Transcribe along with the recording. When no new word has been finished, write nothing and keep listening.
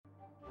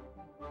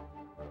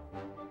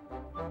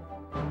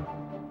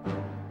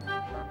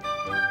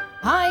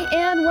Hi,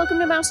 and welcome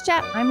to Mouse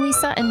Chat. I'm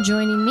Lisa, and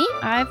joining me,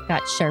 I've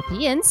got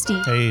Sharpie and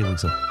Steve. Hey,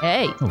 Lisa.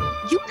 Hey.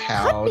 Oh. You cut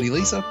me. Howdy,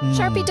 Lisa.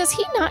 Sharpie, does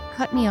he not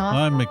cut me off?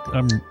 I'm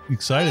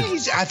excited.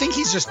 I think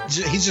he's just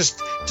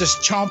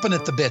chomping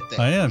at the bit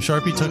there. I am.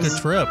 Sharpie took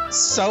a trip.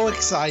 So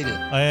excited.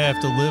 I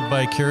have to live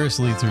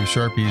vicariously through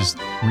Sharpie's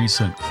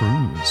recent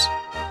cruise.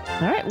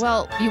 All right,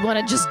 well, you want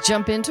to just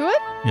jump into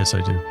it? Yes, I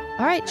do.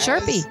 All right,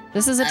 Sharpie,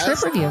 this is a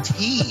trip review.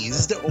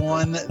 Teased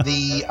on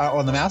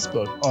the mouse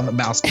book.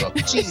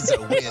 Jeez,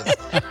 oh whiz.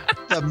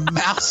 The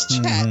Mouse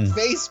Chat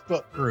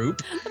Facebook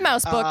group. The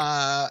mouse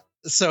book.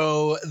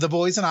 So the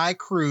boys and I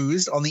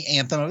cruised on the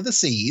Anthem of the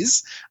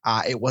Seas.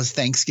 It was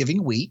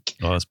Thanksgiving week.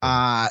 Oh,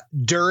 that's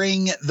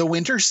during the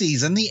winter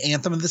season, the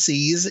Anthem of the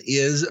Seas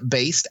is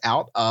based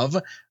out of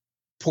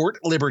Port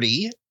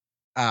Liberty,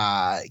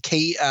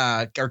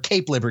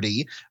 Cape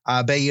Liberty,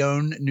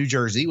 Bayonne, New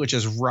Jersey, which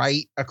is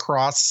right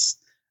across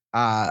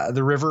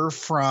the river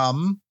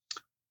from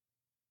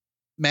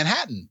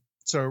Manhattan.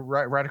 So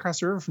right across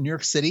the river from New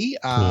York City.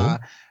 Cool.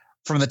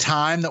 From the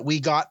time that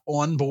we got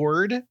on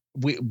board,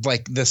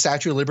 the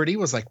Statue of Liberty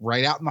was like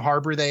right out in the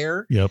harbor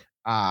there. Yep.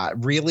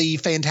 Really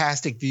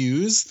fantastic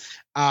views.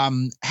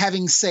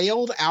 Having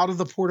sailed out of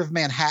the port of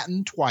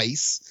Manhattan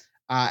twice,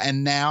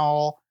 and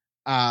now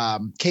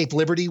Cape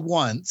Liberty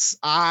once,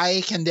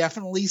 I can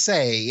definitely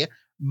say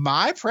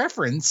my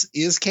preference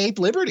is Cape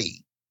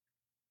Liberty.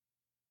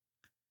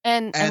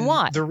 And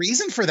why? The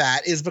reason for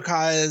that is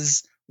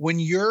because when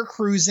you're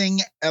cruising,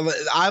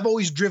 I've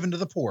always driven to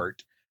the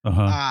port.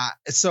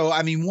 So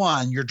I mean,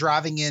 one, you're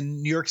driving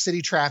in New York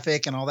City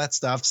traffic and all that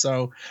stuff.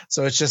 So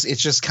it's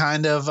just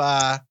kind of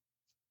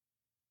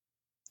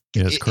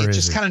it's crazy. It's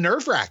just kind of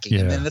nerve wracking.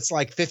 Yeah. And then it's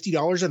like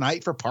 $50 a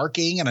night for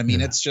parking. And I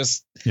mean, it's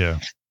just,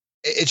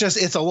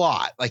 it's a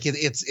lot. Like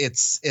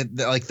it's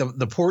like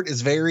the port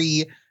is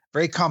very,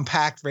 very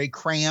compact, very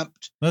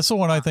cramped. That's the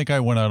one I think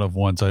I went out of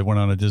once. I went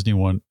on a Disney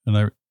one,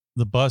 and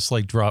the bus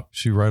like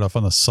dropped you right off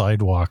on the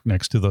sidewalk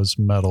next to those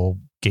metal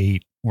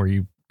gate where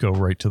you go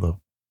right to the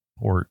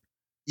port.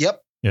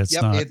 Yep. Yeah, it's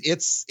not. It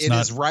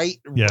is right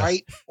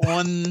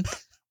on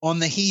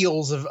the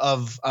heels of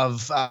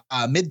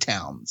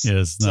midtowns. Yeah,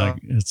 it's not.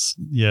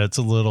 It's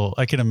a little.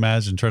 I can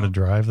imagine trying to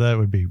drive that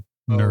would be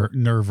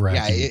nerve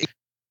wracking. Yeah.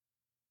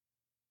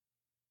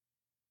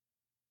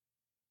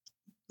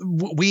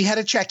 We had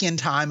a check-in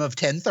time of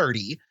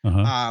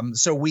 10:30.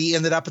 So we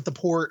ended up at the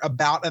port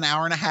about an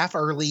hour and a half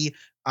early.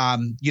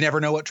 You never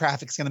know what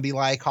traffic's going to be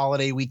like,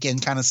 holiday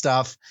weekend kind of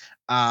stuff.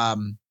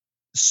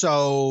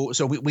 So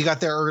we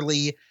got there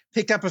early,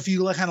 picked up a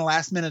few kind of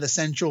last minute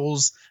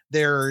essentials.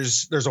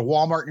 There's a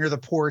Walmart near the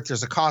port.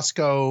 There's a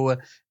Costco.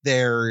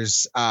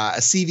 There's a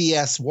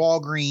CVS,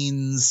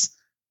 Walgreens,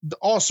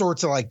 all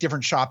sorts of like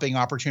different shopping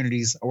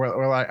opportunities,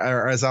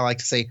 or as I like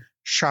to say,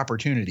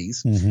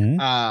 shopportunities.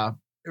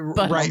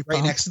 Right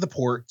next to the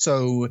port.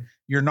 So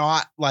you're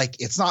not like,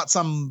 it's not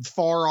some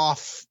far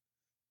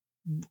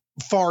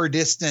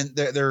distant.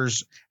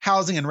 There's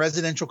housing and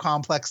residential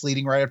complex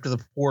leading right up to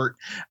the port.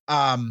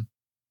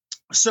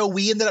 So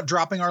we ended up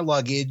dropping our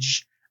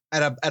luggage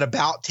at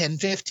about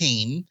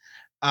 10:15,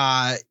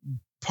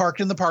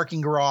 parked in the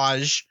parking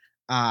garage,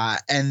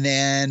 and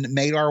then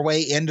made our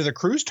way into the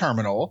cruise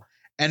terminal.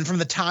 And from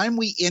the time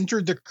we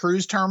entered the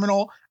cruise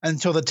terminal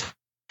until the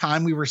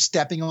time we were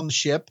stepping on the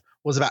ship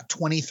was about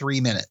 23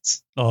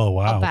 minutes. Oh,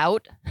 wow.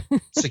 About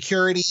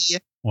security.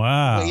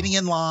 Wow. Waiting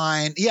in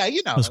line. Yeah,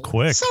 it was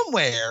quick.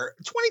 Somewhere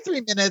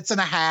 23 minutes and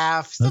a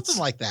half, something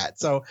like that.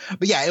 So,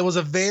 but yeah, it was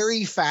a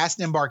very fast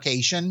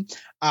embarkation.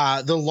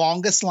 The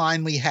longest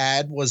line we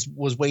had was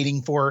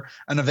waiting for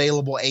an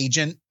available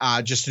agent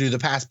just to do the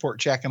passport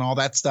check and all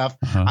that stuff.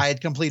 I had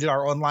completed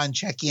our online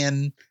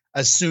check-in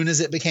as soon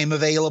as it became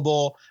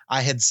available.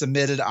 I had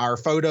submitted our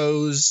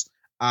photos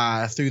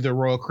through the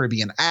Royal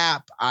Caribbean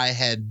app. I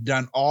had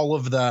done all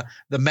of the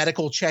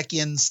medical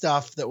check-in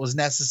stuff that was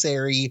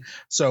necessary.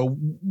 So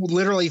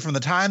literally from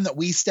the time that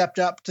we stepped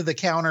up to the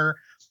counter,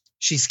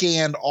 she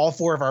scanned all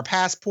 4 of our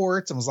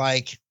passports and was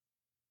like,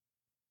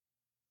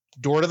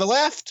 door to the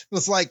left. It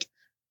was like,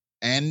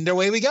 and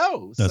away we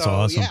go. That's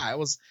awesome. Yeah, it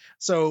was.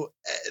 So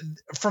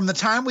from the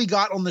time we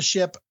got on the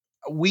ship,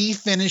 we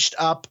finished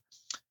up.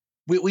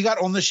 We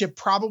got on the ship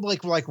probably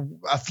like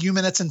a few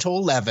minutes until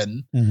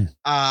 11.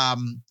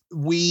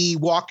 We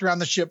walked around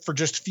the ship for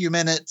just a few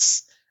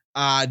minutes,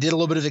 did a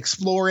little bit of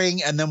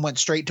exploring, and then went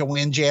straight to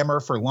Windjammer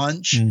for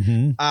lunch.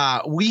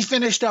 We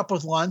finished up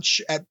with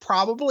lunch at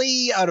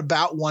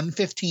about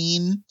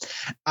 1:15.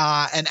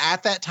 And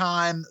at that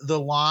time, the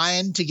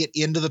line to get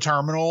into the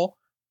terminal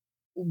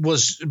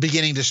was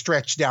beginning to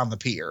stretch down the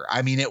pier.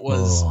 I mean, it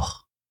was...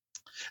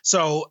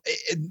 So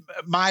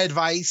my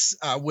advice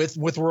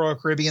with Royal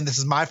Caribbean, this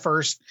is my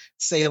first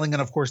sailing,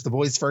 and of course the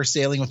boys' first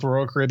sailing with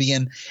Royal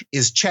Caribbean,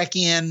 is check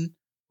in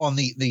on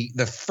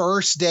the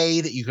first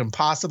day that you can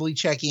possibly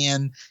check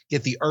in,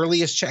 get the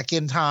earliest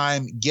check-in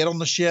time, get on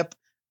the ship,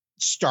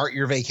 start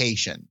your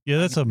vacation. Yeah,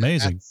 that's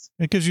amazing.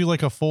 It gives you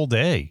like a full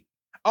day.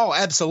 Oh,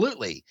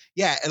 absolutely.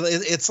 Yeah,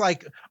 it's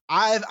like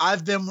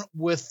I've been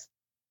with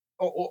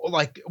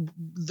like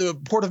the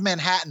Port of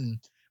Manhattan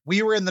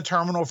we were in the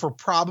terminal for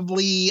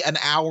probably an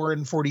hour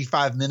and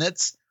 45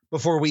 minutes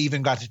before we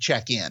even got to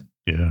check in.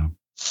 Yeah.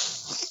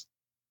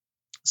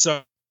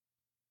 So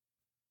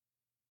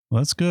Well,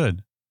 that's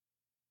good.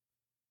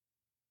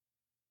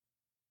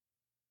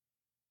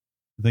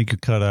 I think you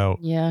cut out.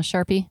 Yeah,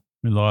 Sharpie.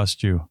 We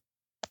lost you.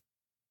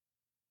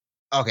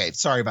 okay,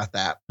 sorry about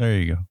that. There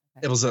you go.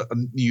 It was a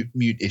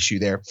mute issue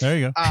there. There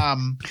you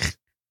go.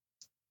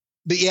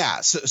 But yeah,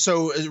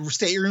 so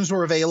staterooms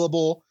were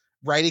available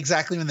right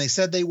exactly when they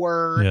said they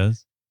were.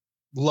 Yes.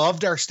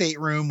 Loved our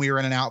stateroom. We were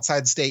in an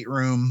outside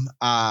stateroom,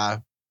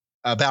 a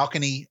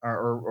balcony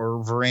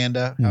or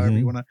veranda,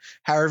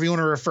 however you want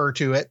to refer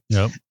to it.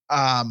 Yep.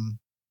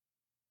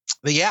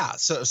 But yeah,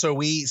 so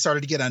we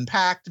started to get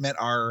unpacked, met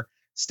our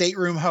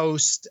stateroom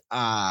host,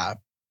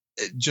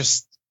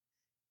 just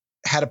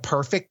had a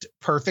perfect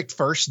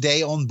first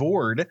day on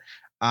board.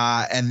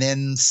 And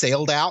then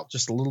sailed out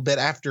just a little bit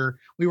after.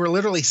 We were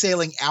literally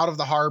sailing out of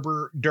the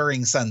harbor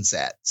during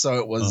sunset. So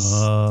it was,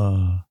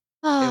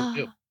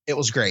 it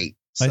was great.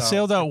 So, I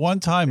sailed out one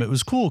time. It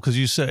was cool because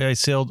you said I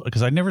sailed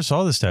because I never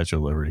saw the Statue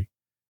of Liberty,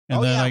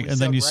 and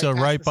then you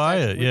sailed right by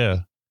it.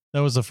 Yeah,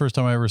 that was the first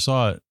time I ever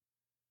saw it,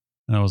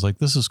 and I was like,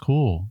 "This is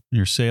cool."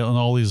 You're sailing,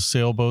 all these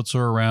sailboats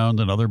are around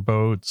and other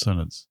boats,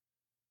 and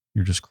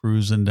you're just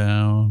cruising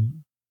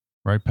down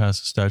right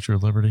past the Statue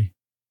of Liberty.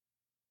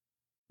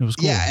 It was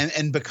cool. Yeah,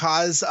 and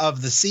because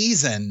of the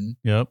season,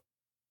 yep,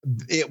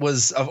 it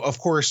was of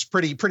course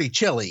pretty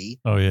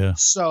chilly. Oh yeah.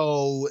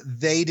 So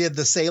they did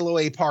the sail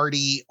away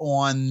party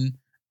on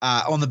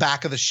the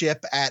back of the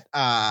ship at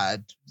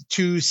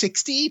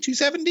 260,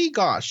 270.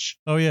 Gosh.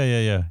 Oh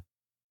yeah.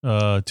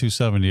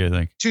 270, I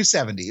think.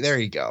 270. There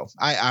you go.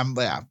 I'm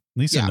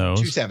Lisa knows.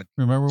 270.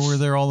 Remember, we're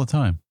there all the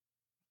time.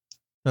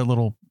 That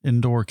little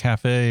indoor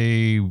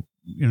cafe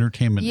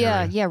entertainment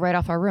area. Yeah, right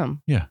off our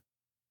room. Yeah.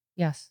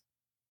 Yes.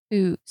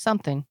 To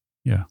something.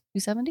 Yeah.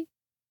 270?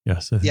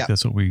 Yes, I think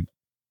that's what we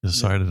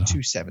decided on.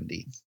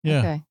 270. Yeah.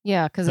 Okay.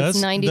 Yeah, because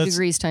it's 90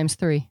 degrees times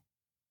 3.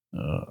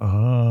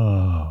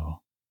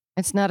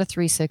 It's not a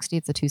 360,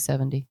 it's a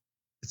 270.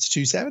 It's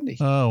 270.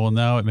 Oh, well,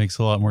 now it makes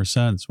a lot more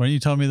sense. Why didn't you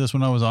tell me this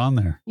when I was on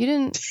there? You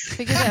didn't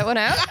figure that one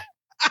out?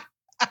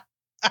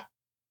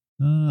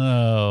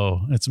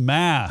 Oh, it's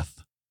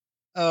math.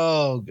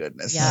 Oh,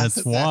 goodness. Yeah.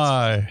 That's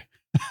why.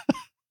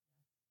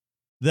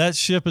 That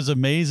ship is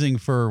amazing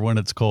for when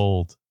it's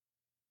cold.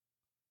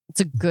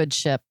 It's a good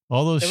ship.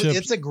 All those ships.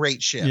 It's a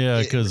great ship.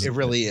 Yeah, because it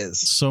really is.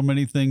 So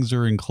many things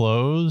are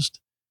enclosed,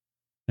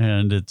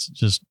 and it's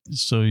just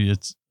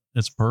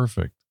it's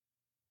perfect.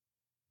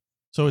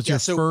 So it's your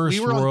first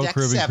Royal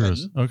Caribbean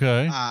cruise.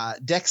 Okay.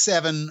 Deck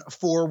 7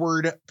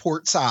 forward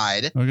port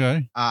side.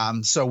 Okay.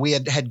 So we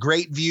had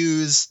great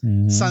views,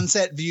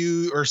 sunset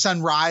view or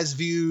sunrise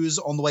views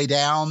on the way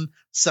down,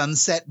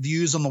 sunset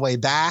views on the way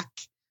back.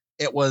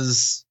 It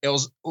was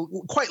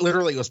quite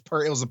literally, it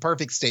was a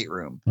perfect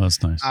stateroom.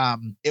 That's nice.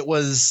 It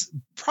was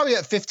probably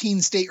about 15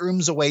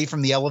 staterooms away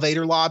from the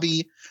elevator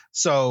lobby.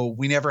 So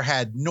we never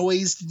had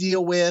noise to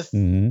deal with,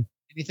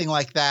 anything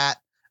like that.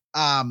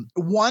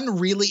 One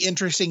really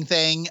interesting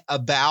thing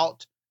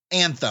about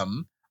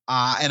Anthem,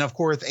 and of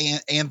course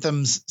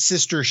Anthem's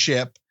sister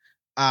ship,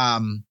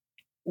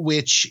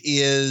 which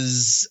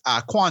is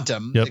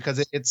Quantum,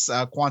 because it's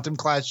a Quantum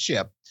class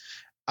ship,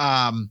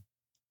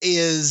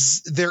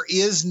 is there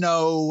is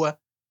no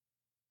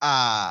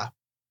I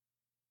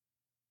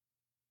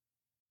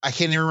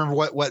can't even remember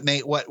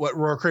what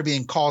Royal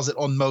Caribbean calls it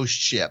on most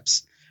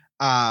ships,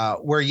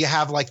 where you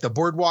have like the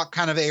boardwalk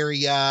kind of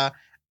area.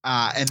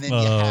 And then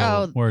you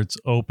have where it's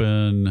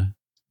open.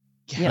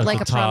 Yeah,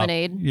 like a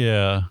promenade.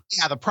 Yeah.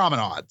 Yeah, the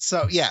promenade.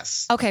 So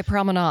yes. Okay,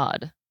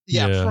 promenade.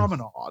 Yeah,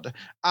 promenade.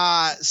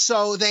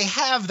 So they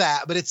have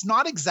that, but it's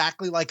not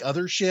exactly like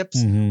other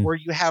ships where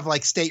you have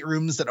like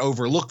staterooms that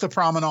overlook the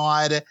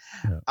promenade.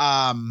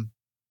 Yeah.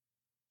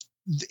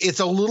 It's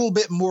a little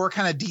bit more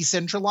kind of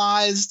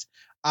decentralized.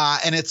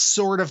 And it's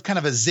sort of kind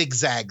of a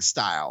zigzag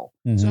style.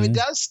 So it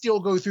does still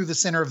go through the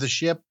center of the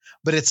ship,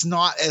 but it's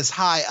not as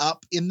high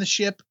up in the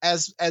ship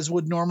as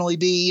would normally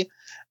be.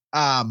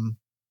 But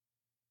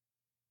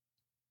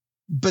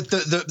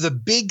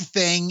the big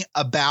thing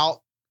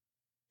about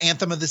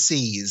Anthem of the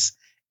Seas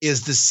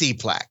is the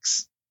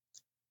Seaplex.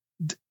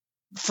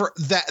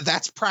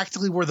 That's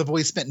practically where the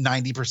boys spent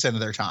 90% of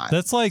their time.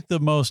 That's like the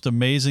most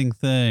amazing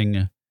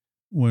thing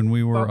when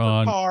we were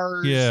on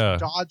cars,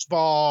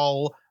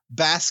 dodgeball,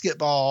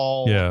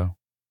 basketball,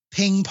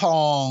 ping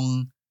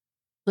pong,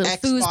 little Xbox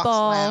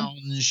foosball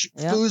lounge,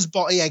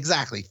 foosball. Yeah,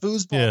 exactly.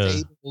 Foosball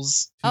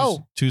tables.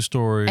 Two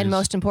stories. And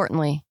most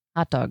importantly,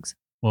 hot dogs.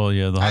 Well,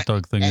 yeah, the hot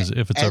dog thing is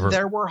if it's ever.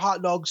 There were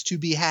hot dogs to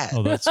be had.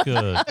 Oh, that's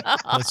good.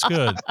 That's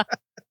good.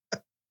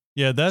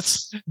 Yeah,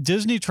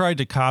 Disney tried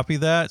to copy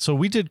that. So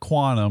we did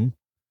Quantum.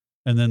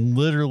 And then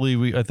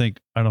literally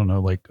I don't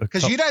know, like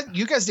because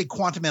you guys did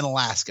Quantum in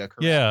Alaska,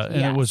 correct? Yeah,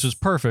 and it was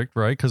just perfect,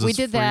 right? Because it's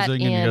freezing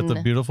and you got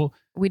the beautiful.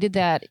 We did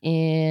that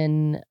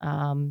in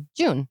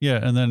June. Yeah,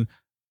 and then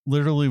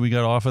literally we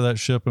got off of that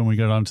ship and we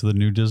got onto the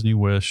new Disney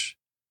Wish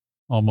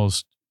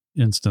almost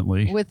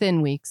instantly.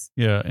 Within weeks.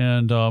 Yeah,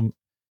 and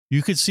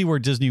You could see where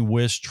Disney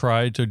Wish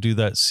tried to do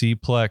that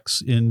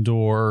C-Plex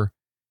indoor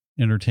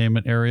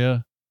entertainment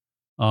area.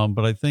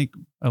 But I think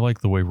I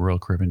like the way Royal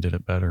Caribbean did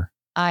it better.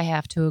 I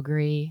have to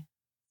agree.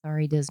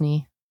 Sorry,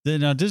 Disney.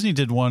 Now, Disney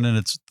did one and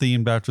it's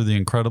themed after The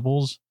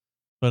Incredibles,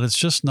 but it's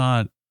just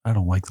not, I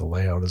don't like the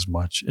layout as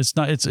much. It's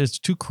not, it's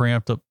too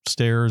cramped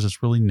upstairs.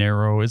 It's really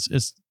narrow. It's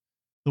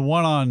the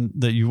one on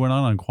that you went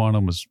on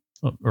Quantum was,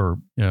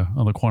 on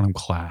the Quantum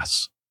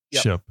class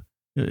ship.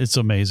 It's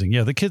amazing.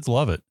 Yeah. The kids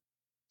love it.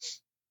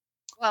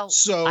 Well,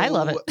 so I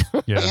love it.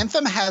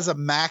 Anthem has a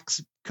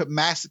max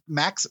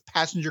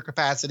passenger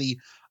capacity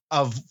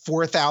of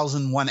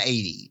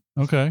 4,180.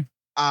 Okay.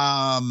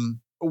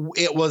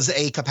 It was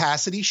a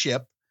capacity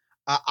ship.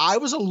 I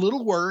was a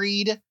little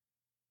worried,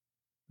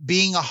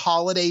 being a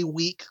holiday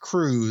week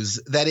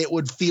cruise, that it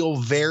would feel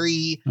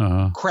very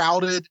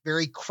crowded,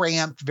 very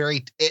cramped,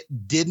 it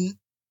didn't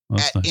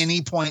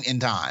any point in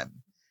time.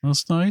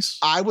 That's nice.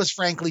 I was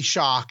frankly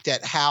shocked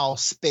at how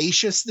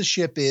spacious the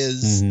ship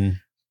is,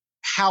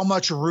 how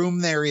much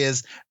room there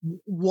is.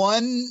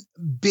 One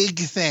big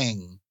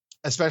thing,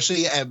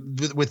 especially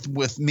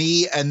with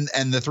me and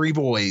the three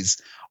boys,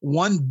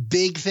 one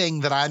big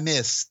thing that I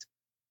missed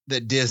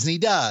that Disney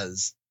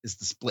does is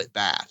the split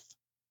bath.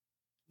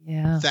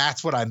 Yeah.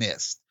 That's what I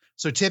missed.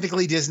 So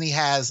typically Disney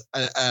has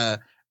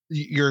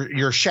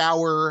your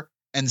shower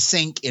and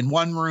sink in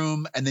one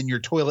room, and then your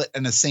toilet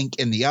and a sink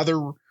in the other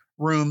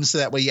room. So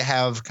that way you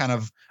have kind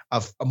of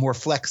a more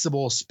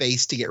flexible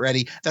space to get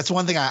ready. That's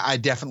one thing I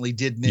definitely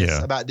did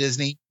miss about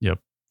Disney. Yep.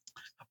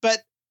 But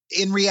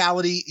in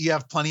reality, you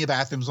have plenty of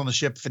bathrooms on the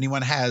ship. If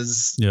anyone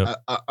has a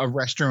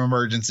restroom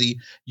emergency,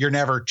 you're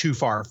never too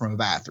far from a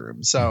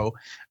bathroom. So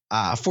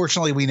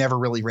fortunately, we never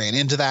really ran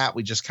into that.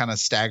 We just kind of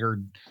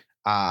staggered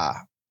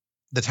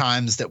the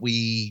times that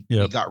we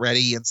got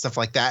ready and stuff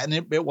like that. And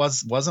it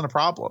wasn't a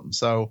problem.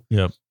 So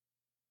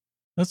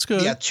that's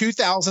good. Yeah.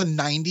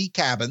 2,090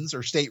 cabins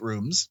or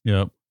staterooms.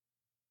 Yep.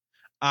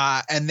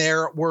 And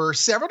there were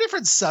several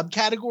different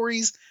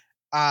subcategories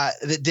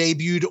that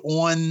debuted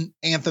on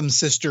Anthem's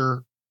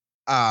sister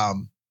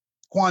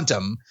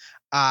Quantum.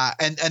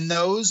 And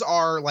those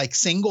are like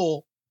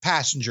single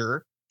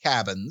passenger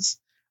cabins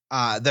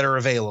that are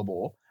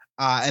available.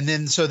 And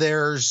then so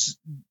there's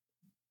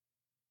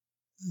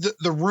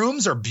the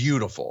rooms are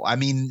beautiful. I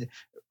mean,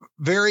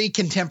 very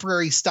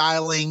contemporary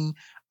styling,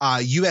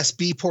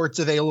 USB ports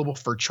available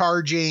for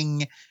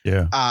charging.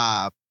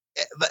 Yeah.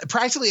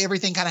 Practically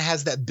everything kind of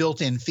has that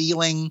built-in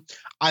feeling.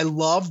 I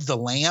loved the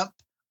lamp.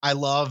 I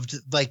loved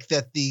like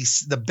that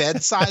the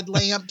bedside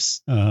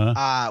lamps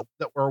that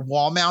were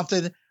wall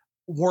mounted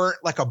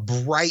weren't like a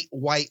bright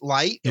white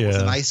light. It was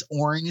a nice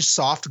orange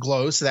soft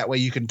glow. So that way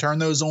you can turn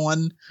those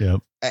on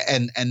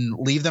and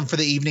leave them for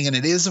the evening. And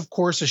it is, of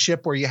course, a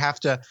ship where you have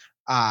to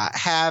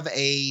have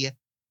a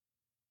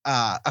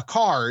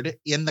card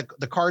in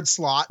the card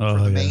slot for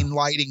the main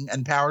lighting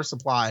and power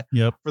supply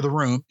for the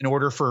room in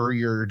order for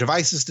your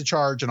devices to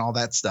charge and all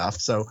that stuff.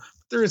 So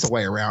there is a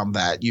way around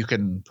that. You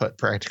can put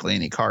practically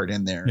any card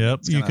in there.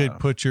 Yep. You could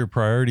put your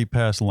Priority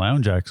Pass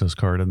lounge access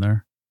card in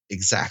there.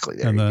 Exactly.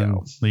 There and you then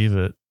go. Leave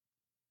it.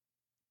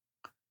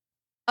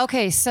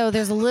 Okay. So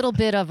there's a little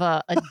bit of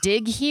a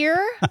dig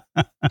here.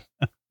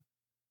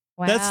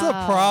 Wow. That's the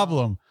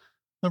problem.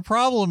 The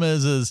problem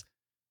is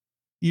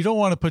you don't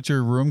want to put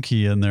your room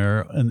key in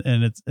there and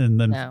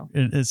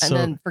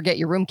then forget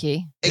your room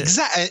key.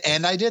 Exactly.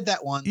 And I did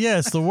that one. Yeah,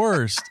 it's the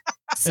worst.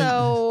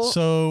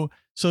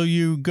 So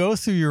you go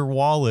through your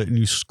wallet and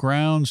you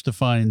scrounge to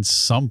find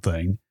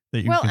something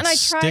that you can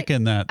stick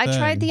in that thing. I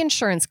tried the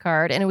insurance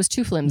card and it was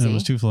too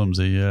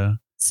flimsy. Yeah.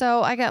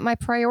 So I got my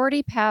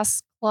Priority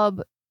Pass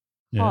Club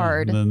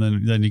card. And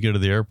then you go to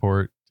the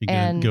airport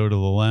to go to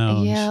the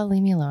lounge. Yeah,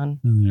 leave me alone.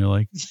 And you're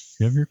like,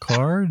 you have your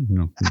card?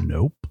 No,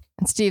 nope.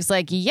 And Steve's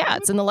like, yeah,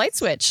 it's in the light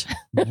switch.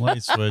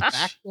 Light switch.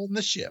 Back on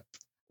the ship.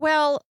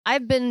 Well,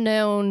 I've been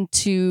known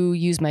to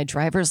use my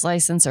driver's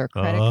license or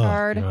credit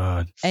card.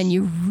 God. And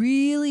you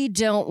really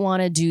don't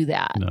want to do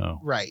that. No.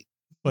 Right.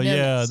 But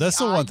that's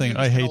the one thing.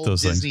 I hate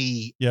those things.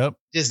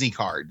 Disney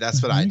card.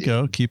 That's what I do.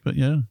 Go. Keep it.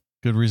 Yeah.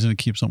 Good reason to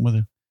keep something with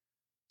you.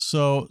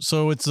 So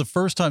it's the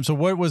first time. So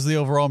what was the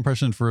overall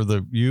impression for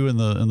you and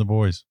the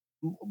boys?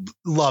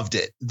 Loved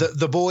it.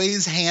 The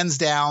boys, hands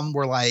down,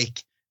 were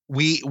like,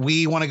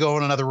 we want to go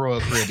on another Royal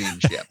Caribbean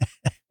ship.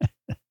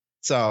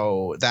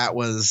 So that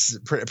was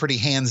pretty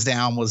hands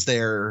down was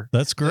there.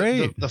 That's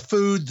great. The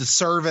food, the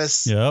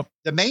service. Yep.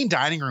 The main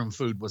dining room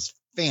food was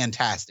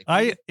fantastic.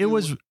 It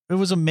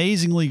was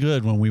amazingly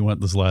good when we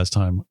went this last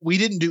time. We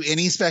didn't do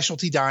any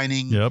specialty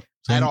dining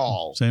at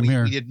all. Same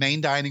here. We did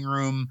main dining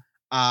room.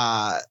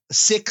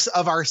 6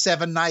 of our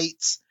 7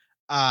 nights.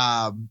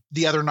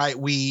 The other night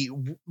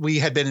we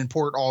had been in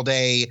port all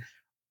day.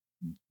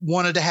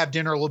 Wanted to have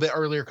dinner a little bit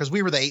earlier because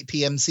we were the 8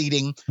 p.m.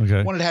 seating.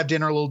 Okay. Wanted to have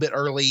dinner a little bit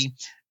early,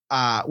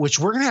 which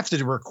we're going to have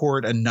to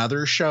record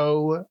another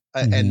show.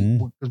 And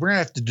we're going to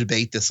have to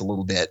debate this a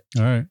little bit.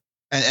 All right.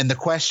 And the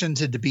question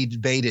to be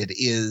debated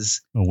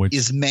is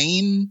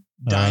main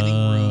dining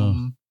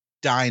room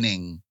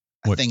dining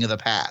a thing of the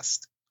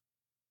past?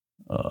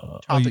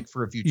 topic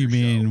for a future show. You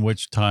mean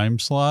which time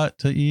slot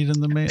to eat in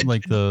the main?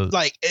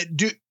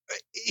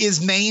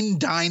 Is main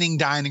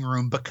dining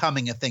room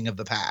becoming a thing of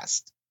the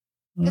past?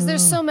 Because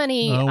there's so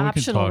many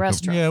optional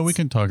restaurants. Yeah, we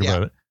can talk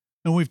about it.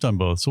 And we've done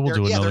both, so we'll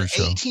do another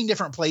show. There are 18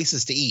 different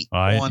places to eat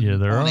on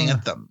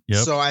Anthem.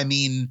 Yep. So, I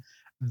mean,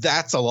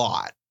 that's a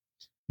lot.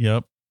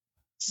 Yep.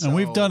 So, and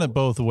we've done it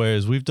both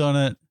ways. We've done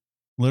it,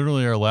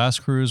 literally our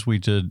last cruise, we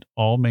did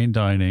all main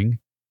dining,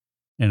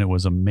 and it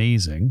was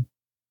amazing.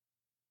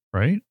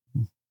 Right?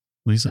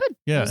 Lisa? Good.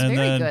 Yeah. It was and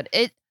very then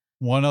good.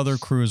 One other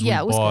cruise we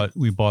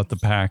bought the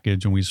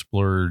package and we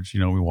splurged,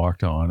 we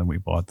walked on and we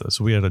bought this.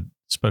 So we had a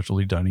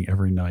specialty dining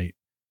every night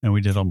and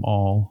we did them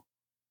all.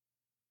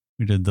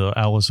 We did the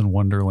Alice in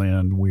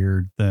Wonderland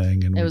weird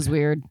thing. And it was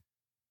weird.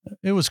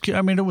 It was,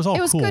 I mean, it was all cool.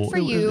 It was good for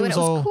you. It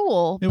was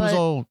cool. It was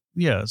all,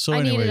 yeah. So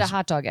I needed a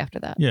hot dog after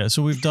that. Yeah.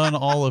 So we've done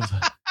all of,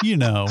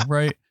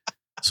 right?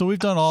 So we've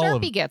done all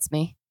Sharpie gets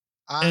me.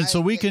 And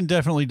so we can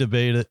definitely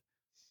debate it.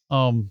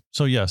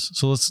 So yes.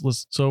 So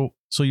let's, so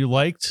you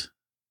liked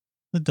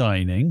the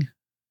dining.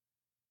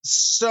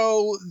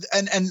 So,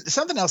 and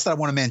something else that I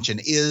want to mention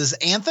is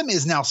Anthem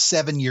is now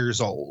 7 years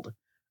old.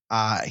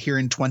 Here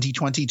in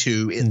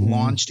 2022, it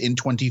launched in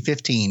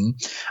 2015.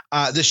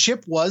 The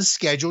ship was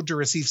scheduled to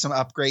receive some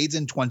upgrades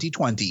in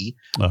 2020,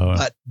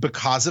 but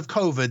because of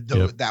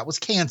COVID, that was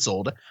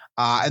canceled.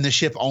 And the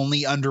ship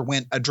only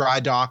underwent a dry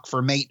dock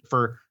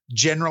for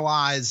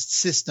generalized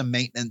system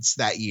maintenance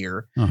that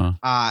year.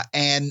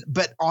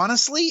 But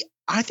honestly,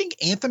 I think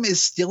Anthem is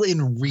still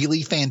in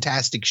really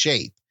fantastic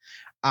shape.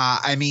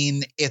 I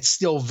mean, it's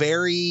still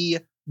very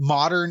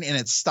modern in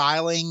its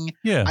styling.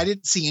 Yeah. I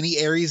didn't see any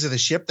areas of the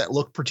ship that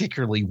looked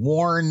particularly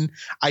worn.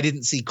 I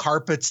didn't see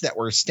carpets that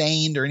were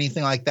stained or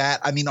anything like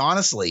that. I mean,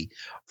 honestly,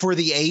 for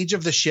the age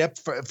of the ship,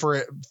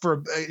 for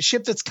a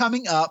ship that's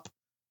coming up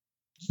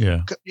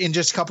in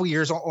just a couple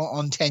years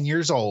on 10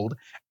 years old,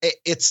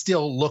 it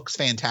still looks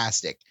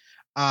fantastic.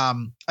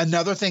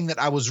 Another thing that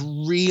I was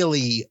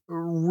really,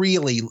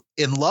 really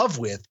in love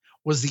with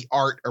was the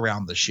art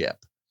around the ship.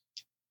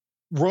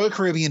 Royal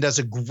Caribbean does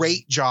a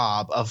great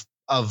job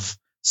of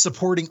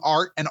supporting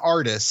art and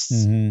artists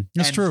and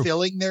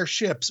filling their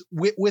ships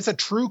with a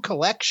true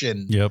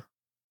collection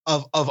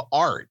of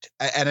art.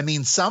 And I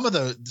mean, some of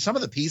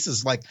the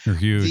pieces, like they're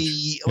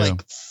huge.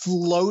 Like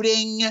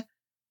floating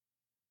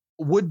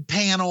wood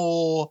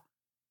panel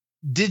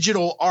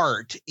digital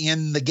art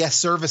in the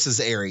guest services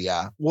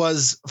area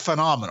was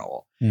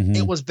phenomenal.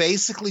 It was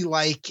basically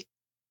like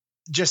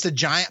just a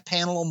giant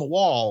panel on the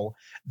wall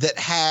that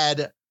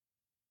had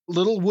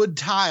little wood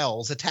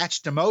tiles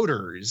attached to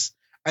motors,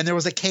 and there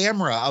was a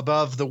camera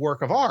above the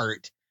work of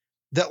art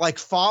that like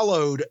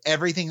followed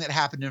everything that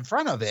happened in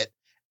front of it.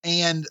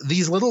 And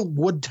these little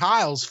wood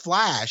tiles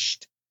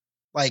flashed,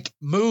 like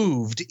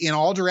moved in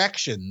all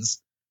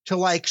directions to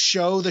like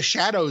show the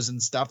shadows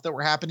and stuff that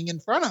were happening in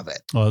front of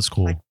it. Oh, that's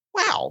cool. Like,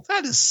 wow,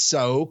 that is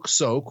so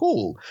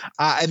cool.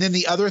 And then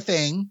the other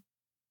thing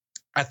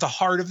at the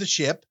heart of the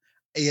ship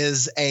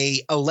is a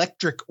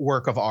electric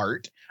work of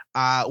art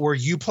where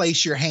you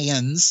place your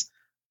hands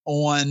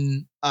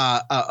on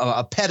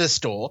a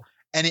pedestal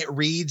and it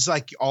reads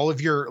like all of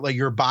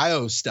your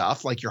bio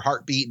stuff, like your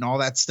heartbeat and all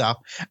that stuff.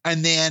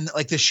 And then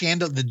like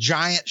the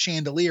giant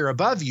chandelier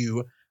above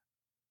you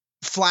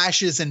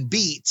flashes and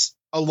beats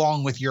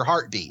along with your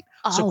heartbeat.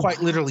 So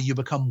quite literally you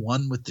become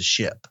one with the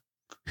ship.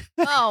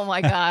 Oh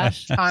my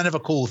gosh. Kind of a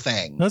cool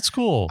thing. That's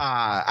cool.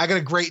 I got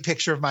a great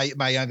picture of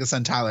my youngest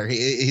son, Tyler.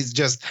 He's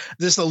just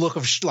a look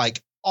of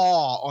like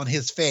awe on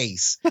his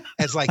face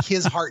as like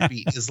his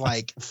heartbeat is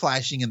like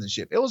flashing in the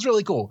ship. It was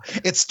really cool.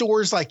 It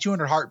stores like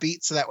 200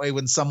 heartbeats. So that way,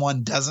 when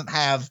someone doesn't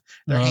have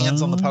their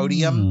hands on the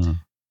podium,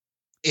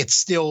 it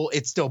still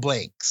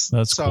blinks.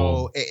 That's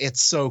cool.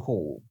 It's so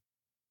cool.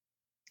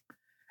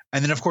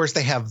 And then of course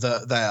they have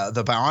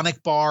the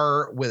bionic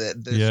bar with it.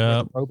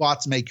 Where the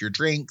robots make your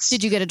drinks.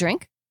 Did you get a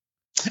drink?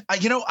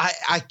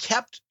 I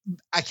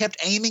kept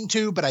aiming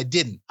to, but I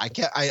didn't.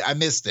 I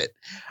missed it.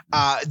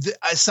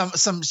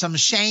 Some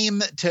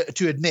shame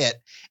to admit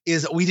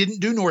is we didn't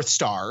do North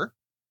Star.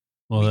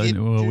 Well,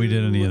 we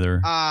didn't either.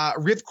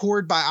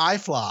 Ripcord by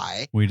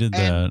iFly. We did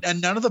that,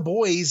 and none of the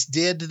boys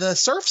did the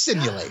surf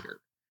simulator.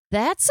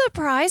 That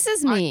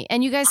surprises me.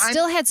 And you guys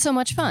still had so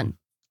much fun.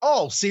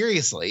 Oh,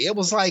 seriously, it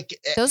was like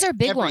those are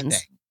big everything.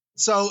 Ones.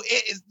 So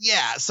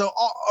So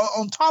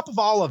on top of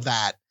all of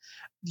that,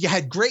 you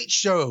had great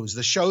shows.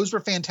 The shows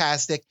were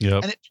fantastic.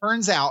 Yep. And it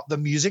turns out the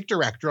music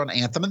director on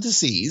Anthem of the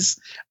Seas,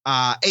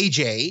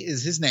 AJ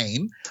is his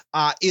name,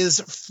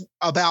 is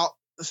about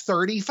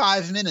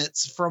 35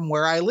 minutes from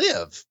where I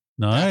live.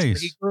 Nice. That's where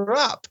he grew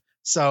up.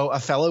 So a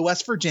fellow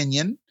West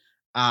Virginian,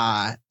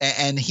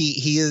 and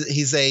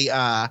he's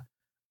a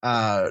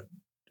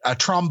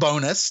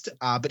trombonist,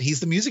 but he's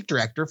the music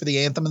director for the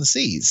Anthem of the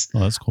Seas. Oh,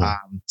 that's cool.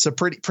 So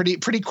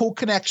pretty cool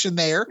connection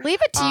there.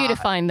 Leave it to you to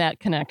find that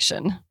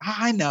connection.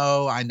 I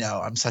know.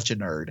 I'm such a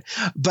nerd.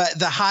 But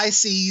the High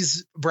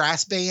Seas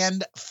brass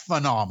band,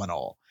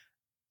 phenomenal.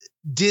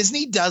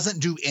 Disney doesn't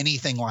do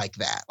anything like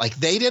that. Like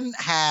they didn't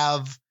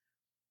have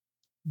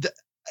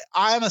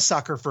I'm a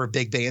sucker for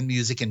big band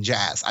music and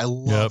jazz. I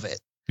love it.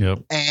 Yep.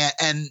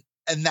 And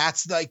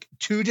that's like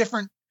two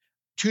different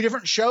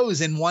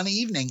shows in one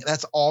evening.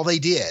 That's all they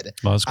did.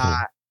 Oh, that's cool.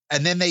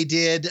 And then they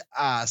did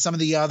some of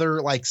the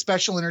other like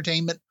special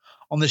entertainment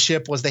on the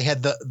ship was they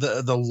had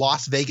the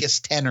Las Vegas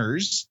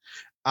Tenors,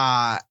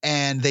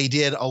 and they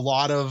did a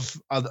lot of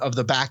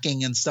the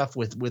backing and stuff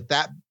with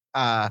that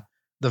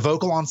the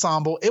vocal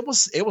ensemble. It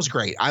was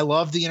great. I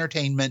love the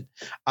entertainment.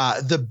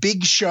 The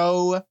big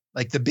show,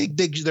 like the big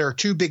there are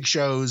two big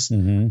shows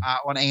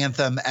on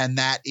Anthem, and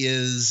that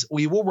is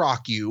We Will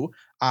Rock You,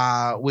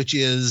 which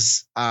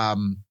is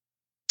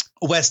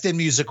West End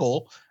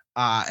musical.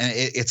 And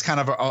it's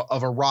kind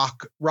of a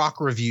rock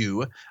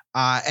review.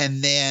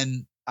 And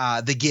then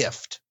The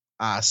Gift.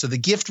 So The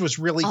Gift was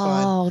really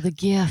fun. Oh, The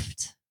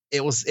Gift.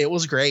 It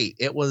was great.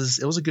 It was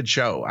a good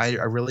show. I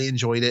really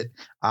enjoyed it.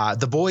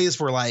 The boys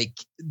were like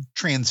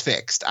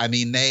transfixed. I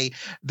mean,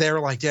 they're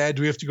like, Dad,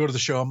 do we have to go to the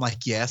show? I'm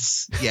like,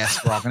 yes,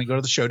 we're all going to go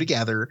to the show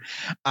together.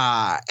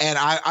 And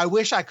I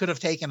wish I could have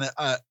taken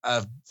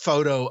a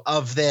photo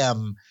of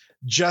them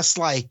just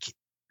like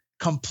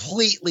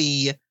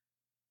completely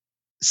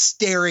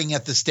staring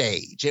at the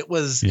stage. It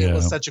was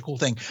such a cool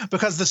thing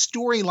because the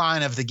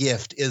storyline of The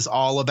Gift is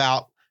all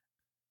about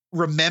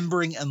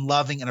remembering and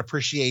loving and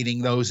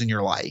appreciating those in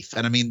your life.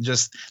 And I mean,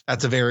 just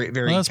that's a very,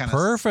 very that's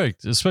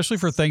perfect, especially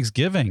for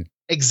Thanksgiving.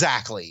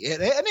 Exactly.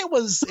 It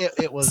was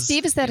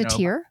Steve, is that a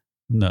tear?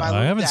 No,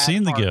 I haven't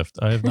seen The Gift.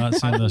 I have not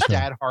seen this show.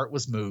 Dad heart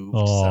was moved.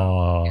 Oh,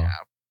 so, yeah,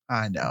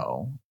 I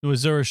know.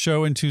 Was there a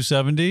show in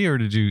 270 or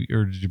did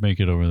you make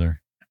it over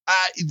there?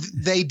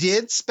 They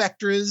did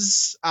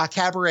Spectra's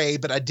Cabaret,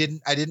 but I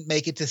didn't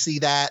make it to see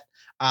that.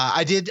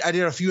 I did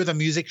a few of the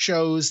music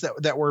shows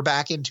that were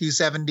back in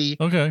 270.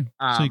 Okay,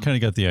 so you kind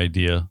of got the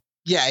idea.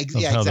 Yeah,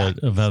 exactly. How that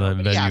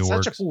venue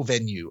works. Such a cool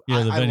venue.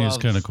 Yeah, the venue is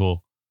kind of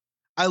cool.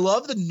 I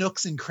love the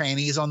nooks and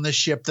crannies on the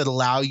ship that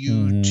allow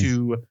you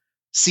to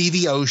see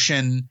the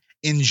ocean,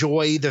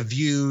 enjoy the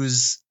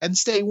views, and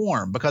stay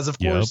warm. Because of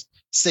course,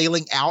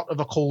 sailing out of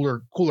a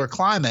cooler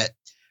climate.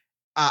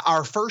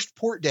 Our first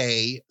port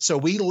day, so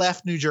we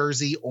left New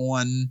Jersey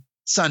on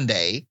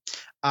Sunday.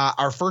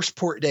 Our first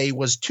port day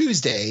was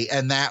Tuesday,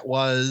 and that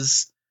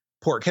was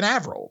Port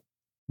Canaveral.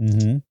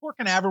 Port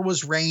Canaveral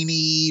was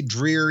rainy,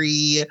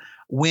 dreary,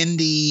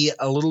 windy,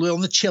 a little bit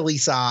on the chilly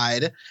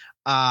side.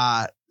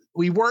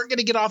 We weren't going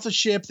to get off the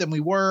ship, then we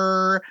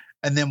were,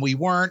 and then we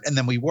weren't, and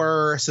then we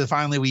were. So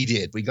finally we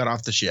did. We got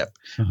off the ship.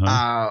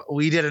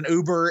 We did an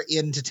Uber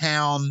into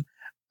town.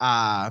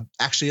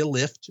 Actually a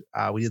Lyft.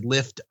 We did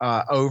Lyft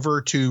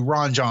over to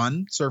Ron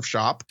John Surf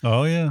Shop.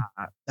 Oh yeah.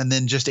 And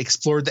then just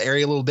explored the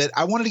area a little bit.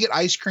 I wanted to get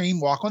ice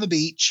cream, walk on the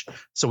beach.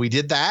 So we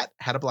did that,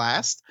 had a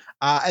blast.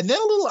 And then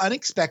a little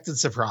unexpected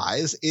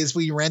surprise is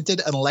we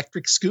rented an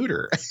electric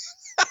scooter.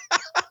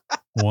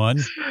 One.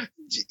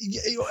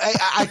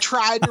 I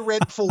tried to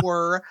rent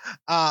 4,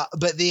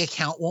 but the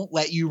account won't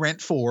let you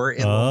rent 4.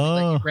 It'll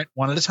only let you rent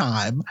 1 at a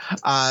time.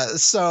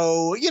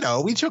 So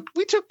we took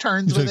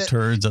turns with it.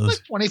 Turns. Like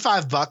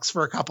 $25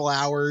 for a couple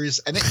hours,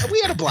 and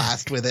we had a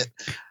blast with it.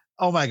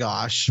 Oh my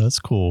gosh, that's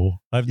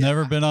cool. I've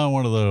never been on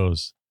one of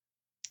those.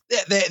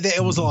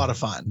 It was a lot of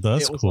fun.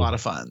 That's it was cool. A lot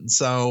of fun.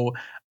 So,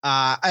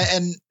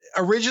 and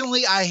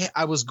originally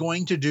I was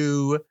going to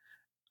do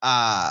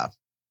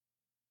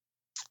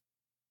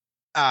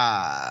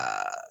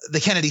the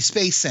Kennedy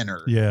Space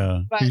Center.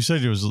 Yeah, but you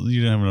said you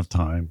didn't have enough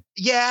time.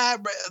 Yeah,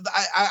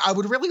 I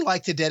would really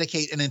like to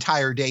dedicate an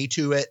entire day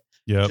to it.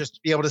 Yeah, just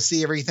to be able to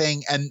see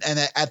everything, and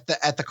at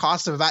the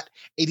cost of about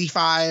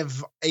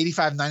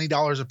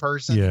 $90 a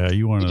person. Yeah,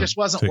 it just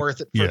wasn't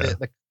worth it for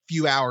the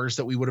few hours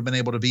that we would have been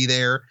able to be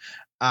there.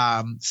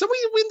 So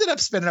we ended up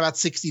spending about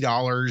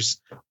 $60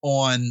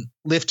 on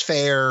lift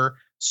fare,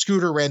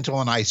 scooter rental,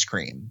 and ice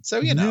cream.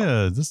 So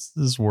yeah, this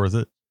is worth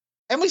it.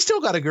 And we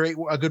still got a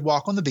good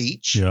walk on the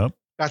beach. Yep.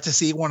 Got to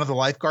see one of the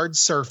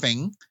lifeguards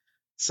surfing.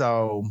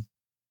 So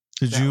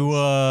did you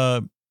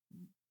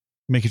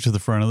make it to the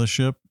front of the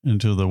ship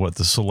into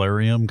the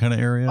solarium kind of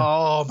area?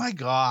 Oh my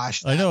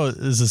gosh. I know.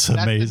 Is this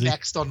amazing? That's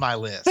next on my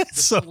list.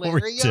 It's so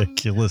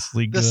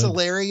ridiculously good. The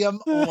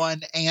solarium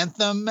on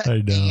Anthem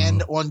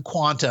and on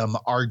Quantum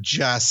are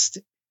just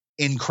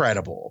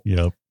incredible.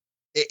 Yep.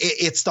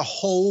 It's the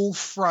whole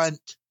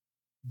front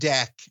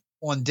deck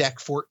on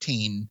deck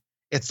 14.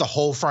 It's the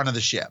whole front of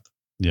the ship.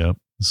 Yep.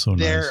 So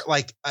they're nice.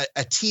 like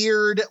a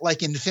tiered,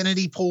 like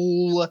infinity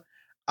pool,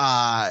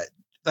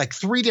 like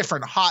 3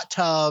 different hot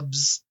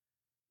tubs,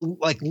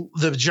 like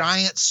the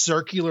giant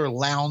circular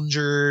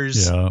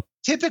loungers,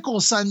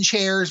 typical sun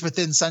chairs, but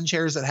then sun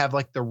chairs that have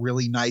like the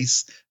really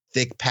nice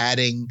thick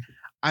padding.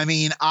 I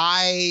mean,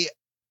 I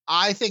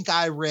think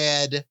I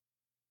read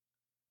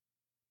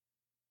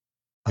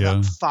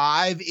about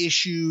 5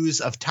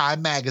 issues of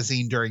Time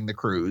magazine during the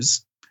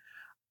cruise.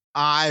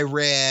 I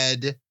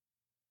read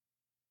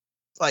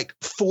like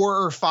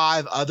 4 or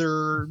 5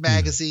 other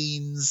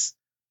magazines,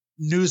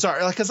 news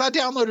art, because I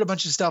downloaded a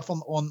bunch of stuff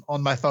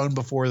on my phone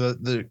before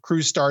the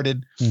cruise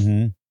started.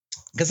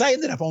 Because I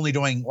ended up only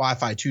doing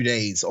Wi-Fi 2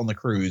 days on the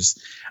cruise.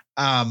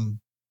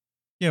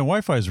 Yeah,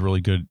 Wi-Fi is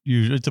really good.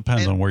 It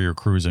depends on where you're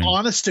cruising.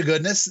 Honest to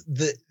goodness,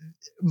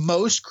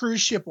 most cruise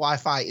ship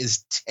Wi-Fi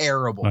is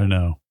terrible. I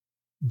know.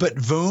 But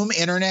Voom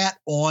internet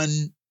on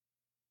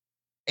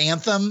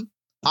Anthem,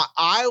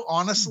 I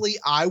honestly,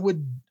 I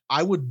would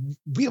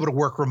be able to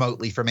work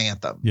remotely from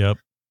Anthem. Yep.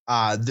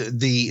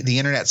 The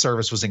internet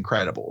service was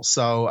incredible.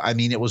 So, I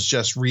mean, it was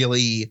just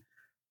really,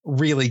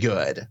 really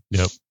good.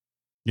 Yep.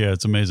 Yeah,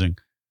 it's amazing.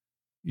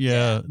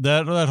 Yeah,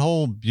 that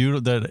whole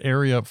that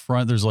area up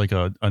front, there's like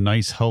a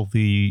nice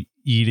healthy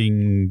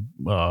eating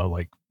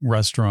like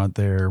restaurant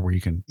there where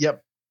you can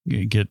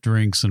get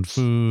drinks and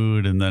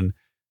food, and then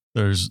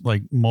there's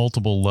like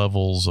multiple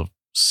levels of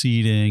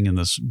seating and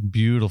this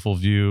beautiful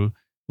view.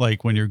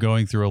 Like when you're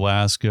going through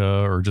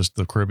Alaska or just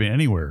the Caribbean,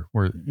 anywhere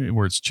where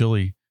it's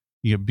chilly,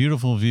 you get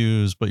beautiful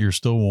views, but you're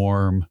still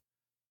warm.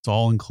 It's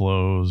all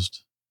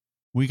enclosed.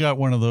 We got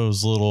one of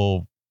those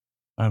little,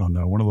 I don't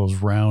know, one of those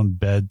round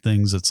bed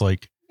things. It's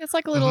like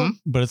a little,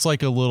 but it's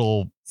like a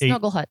little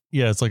snuggle hut.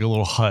 Yeah, it's like a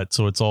little hut.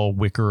 So it's all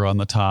wicker on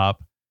the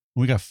top.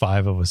 We got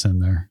 5 of us in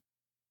there.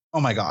 Oh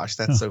my gosh,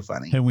 that's so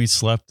funny. And we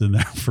slept in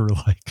there for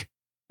like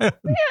an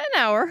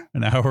hour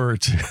or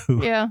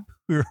two. Yeah.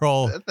 We were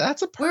all,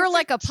 we were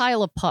like a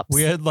pile of pups.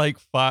 We had like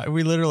 5,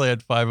 we literally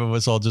had 5 of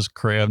us all just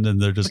crammed in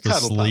there just to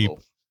sleep.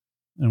 Puddle.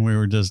 And we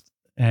were just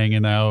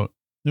hanging out.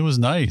 It was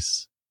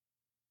nice.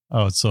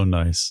 Oh, it's so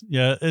nice.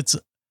 Yeah,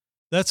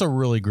 that's a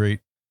really great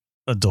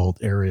adult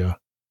area.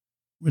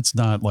 It's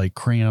not like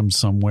crammed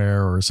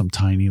somewhere or some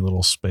tiny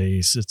little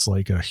space. It's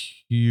like a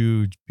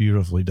huge,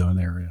 beautifully done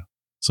area.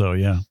 So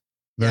yeah,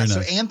 very nice.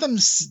 So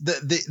Anthem's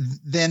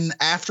then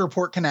after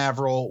Port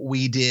Canaveral,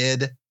 we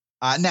did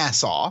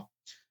Nassau.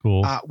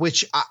 Cool.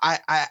 Which I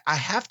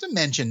have to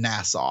mention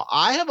Nassau.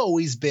 I have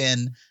always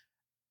been.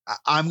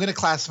 I'm going to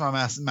classify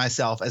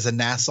myself as a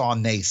Nassau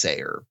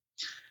naysayer.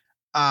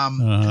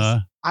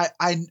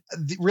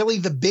 Really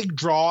the big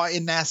draw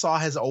in Nassau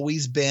has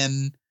always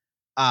been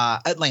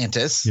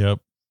Atlantis. Yep.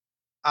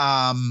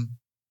 And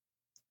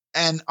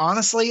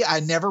honestly, I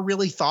never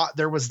really thought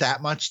there was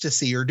that much to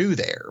see or do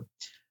there.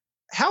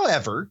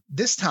 However,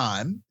 this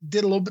time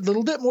did a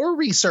little bit more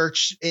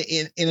research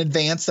in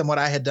advance than what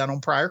I had done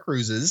on prior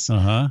cruises.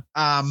 And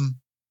I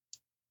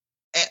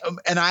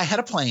had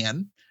a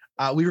plan.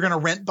 We were going to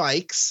rent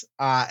bikes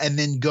and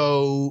then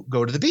go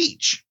to the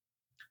beach.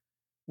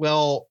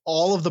 Well,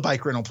 all of the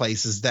bike rental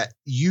places that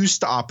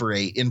used to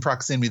operate in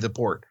proximity to the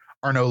port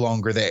are no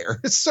longer there.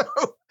 So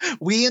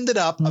we ended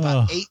up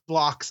about 8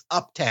 blocks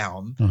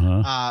uptown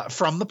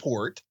from the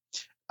port.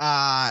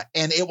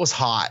 And it was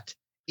hot.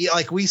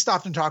 Like we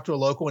stopped and talked to a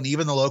local, and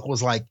even the local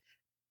was like,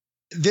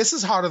 this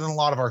is hotter than a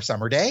lot of our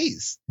summer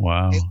days.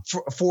 Wow.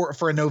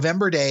 For a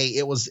November day,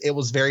 it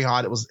was very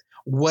hot. It was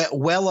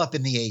well up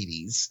in the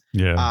 80s.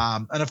 Yeah.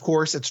 And of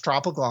course it's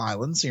tropical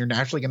island, so you're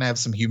naturally going to have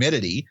some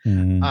humidity.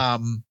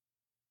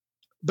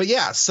 But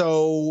yeah,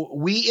 so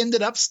we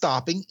ended up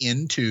stopping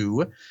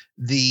into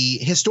the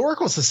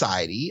Historical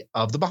Society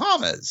of the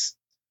Bahamas.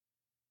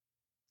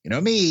 You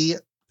know me,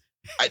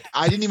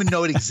 I didn't even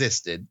know it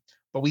existed,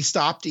 but we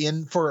stopped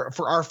in for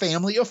our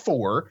family of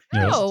 4.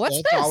 Oh,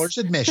 what's $12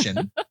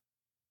 admission.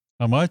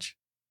 How much?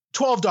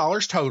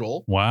 $12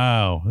 total.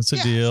 Wow, that's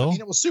a deal. I mean,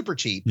 it was super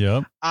cheap.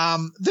 Yep.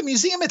 The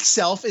museum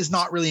itself is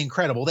not really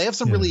incredible. They have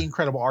some really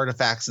incredible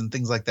artifacts and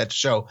things like that to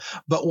show.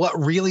 But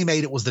what really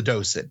made it was the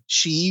docent.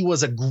 She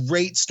was a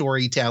great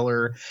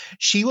storyteller.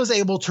 She was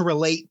able to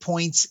relate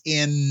points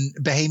in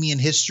Bahamian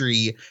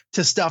history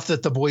to stuff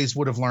that the boys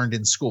would have learned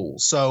in school.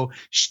 So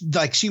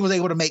she was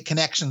able to make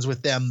connections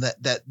with them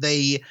that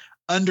they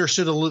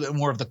understood a little bit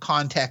more of the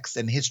context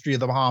and history of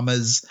the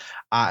Bahamas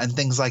and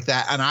things like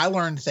that. And I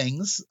learned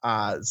things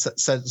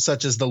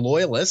such as the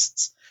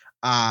Loyalists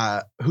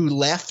who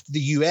left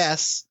the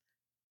U.S.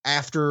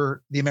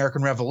 after the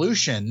American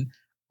Revolution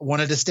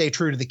wanted to stay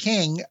true to the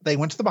king. They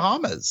went to the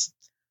Bahamas.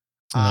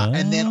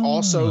 And then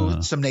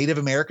also some Native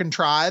American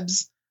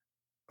tribes,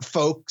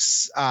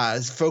 folks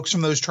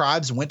from those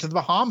tribes went to the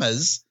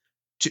Bahamas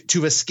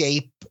to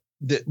escape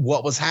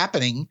what was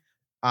happening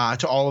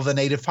to all of the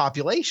native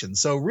population.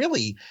 So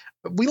really,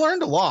 we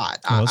learned a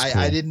lot. Cool.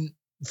 I didn't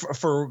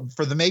for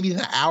the maybe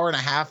an hour and a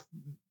half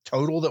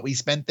total that we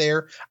spent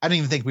there. I didn't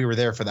even think we were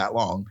there for that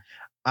long.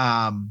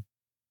 But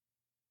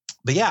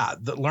yeah,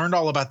 learned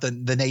all about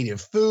the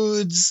native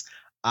foods,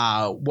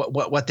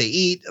 what they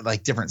eat,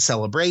 like different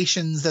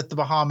celebrations that the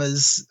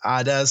Bahamas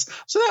does.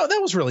 So that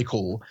was really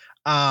cool.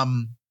 But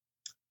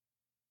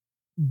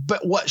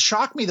what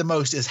shocked me the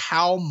most is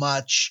how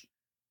much.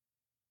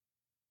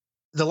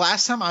 The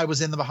last time I was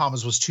in the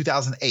Bahamas was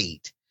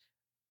 2008.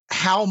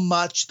 How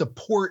much the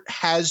port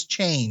has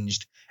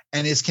changed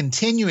and is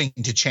continuing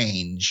to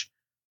change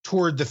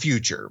toward the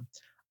future.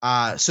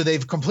 So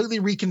they've completely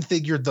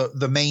reconfigured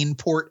the main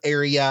port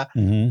area,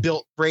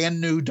 built brand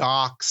new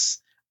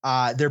docks.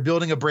 They're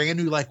building a brand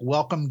new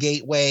welcome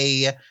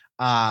gateway,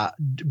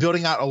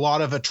 building out a lot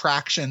of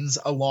attractions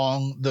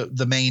along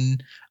the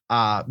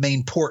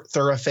main port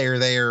thoroughfare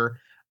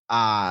there.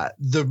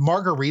 The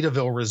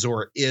Margaritaville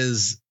Resort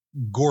is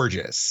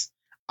gorgeous.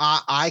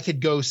 I could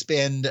go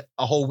spend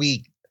a whole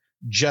week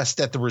just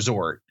at the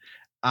resort.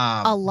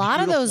 A lot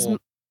of those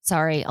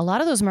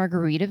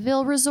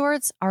Margaritaville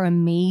resorts are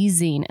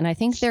amazing. And I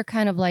think they're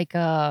kind of like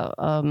they're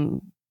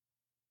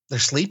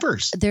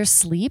sleepers. They're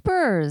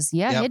sleepers.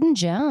 Yeah. Yep. Hidden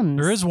gems.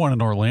 There is one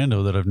in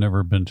Orlando that I've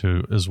never been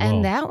to as well.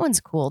 And that one's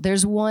cool.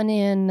 There's one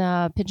in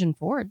Pigeon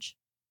Forge.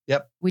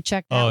 Yep. We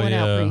checked that one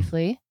out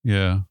briefly.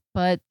 Yeah.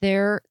 But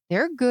they're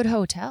good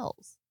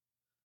hotels.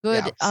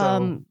 Good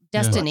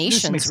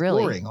destinations,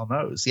 really. On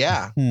those.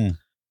 Yeah. But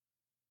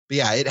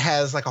yeah, it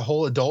has like a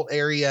whole adult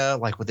area,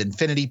 like with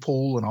infinity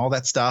pool and all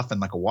that stuff,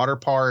 and like a water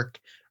park.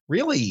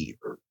 Really,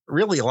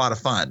 really a lot of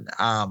fun.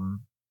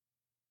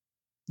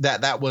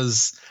 That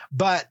was,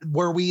 but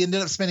where we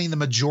ended up spending the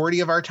majority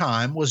of our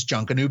time was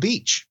Junkanoo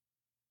Beach.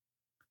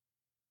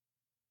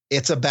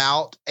 It's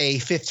about a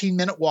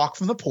 15-minute walk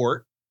from the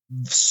port.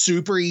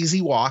 Super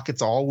easy walk.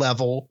 It's all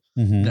level.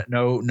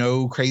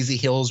 No crazy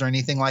hills or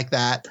anything like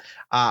that.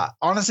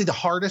 Honestly, the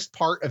hardest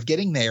part of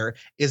getting there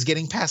is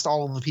getting past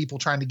all of the people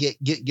trying to get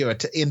you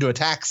into a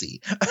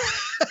taxi.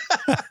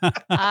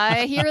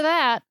 I hear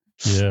that.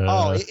 Yeah.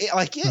 Oh, it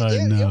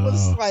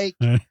was like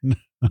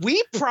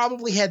we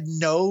probably had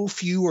no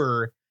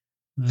fewer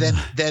than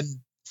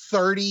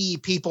 30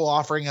 people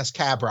offering us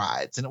cab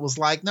rides, and it was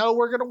like, no,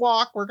 we're gonna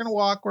walk. We're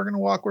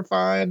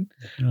fine.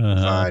 We're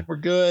fine. We're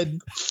good.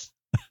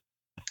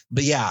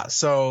 But yeah,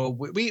 so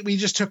we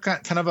just took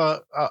kind of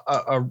a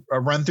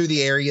run through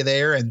the area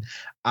there, and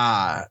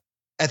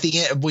at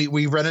the end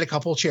we rented a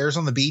couple of chairs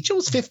on the beach. It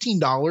was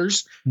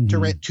 $15 to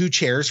rent 2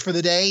 chairs for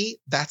the day.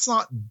 That's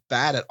not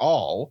bad at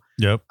all.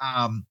 Yep.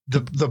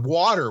 The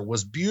water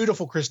was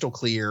beautiful, crystal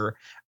clear.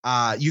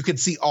 You could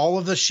see all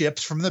of the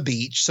ships from the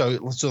beach,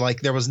 so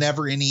like there was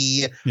never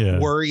any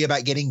worry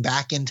about getting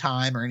back in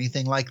time or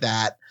anything like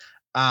that.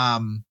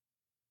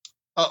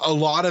 A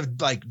lot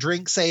of like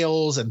drink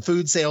sales and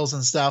food sales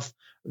and stuff.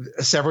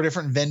 Several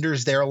different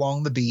vendors there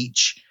along the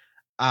beach.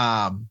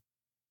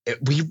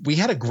 We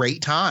had a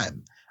great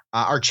time.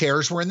 Our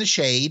chairs were in the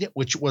shade,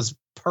 which was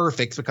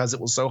perfect because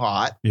it was so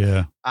hot.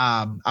 Yeah.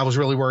 I was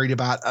really worried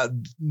about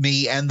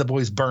me and the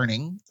boys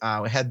burning.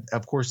 We had,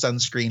 of course,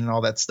 sunscreen and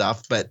all that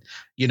stuff. But,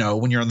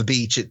 when you're on the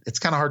beach, it's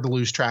kind of hard to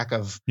lose track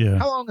of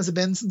how long has it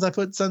been since I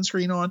put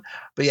sunscreen on.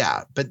 But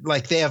yeah, but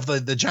they have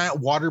the giant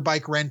water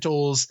bike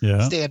rentals,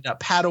 stand-up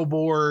paddle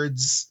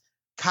boards,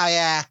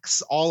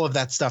 kayaks, all of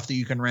that stuff that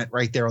you can rent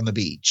right there on the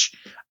beach.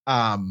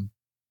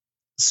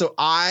 So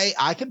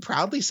I can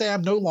proudly say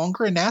I'm no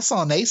longer a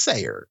Nassau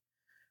naysayer.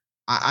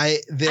 I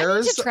need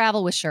to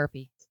travel with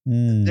Sharpie.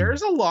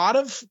 There's a lot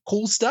of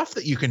cool stuff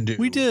that you can do.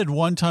 We did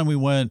one time. We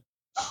went.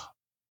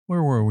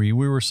 Where were we?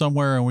 We were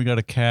somewhere, and we got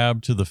a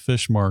cab to the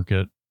fish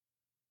market,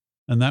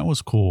 and that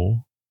was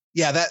cool.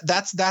 Yeah,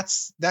 that's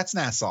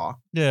Nassau.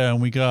 Yeah,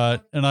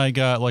 and I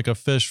got like a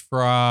fish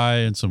fry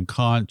and some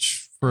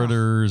conch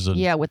fritters,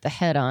 and with the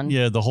head on.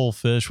 Yeah, the whole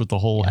fish with the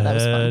whole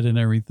head and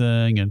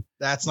everything, and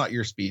that's not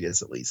your speed,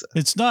 is it, Lisa?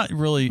 It's not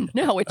really.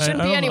 No, it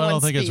shouldn't be anyone's speed. I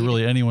don't think it's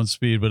really anyone's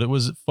speed, but it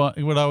was fun.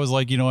 When I was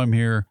like, I'm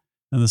here,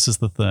 and this is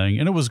the thing,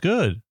 and it was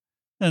good,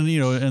 and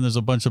and there's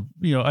a bunch of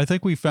I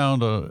think we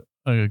found a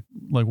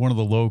like one of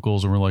the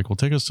locals, and we're like, well,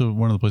 take us to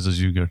one of the places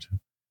you go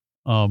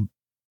to,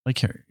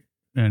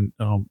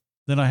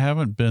 then I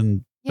haven't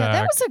been. Yeah,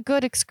 that was a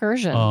good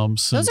excursion.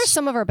 Those are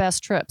some of our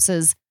best trips.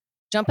 Is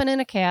jumping in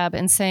a cab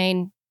and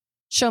saying,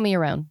 "Show me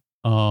around."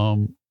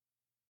 I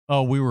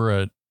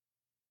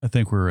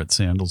think we were at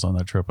Sandals on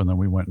that trip, and then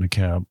we went in a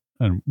cab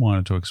and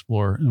wanted to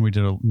explore, and we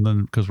did. And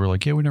then because we're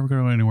like, we never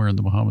go anywhere in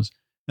the Bahamas,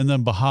 and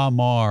then Baha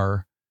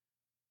Mar.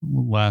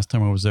 Last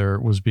time I was there,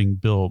 was being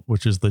built,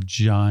 which is the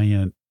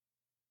giant,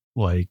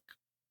 like,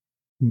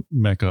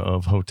 mecca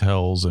of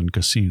hotels and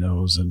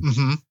casinos, and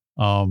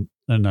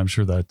and I'm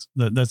sure that's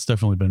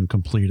definitely been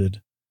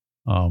completed.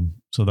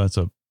 So that's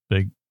a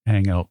big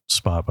hangout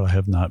spot, but I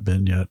have not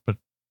been yet. But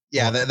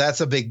yeah,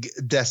 that's a big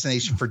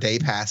destination for day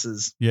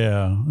passes.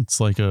 Yeah, it's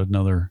like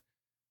another.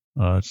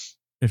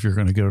 If you're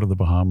going to go to the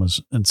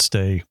Bahamas and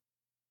stay,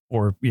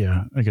 or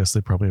I guess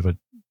they probably have a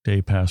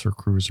day pass for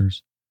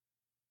cruisers.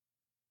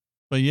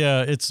 But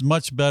yeah, it's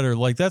much better.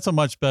 Like that's a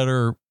much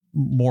better,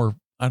 more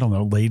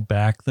laid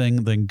back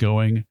thing than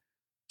going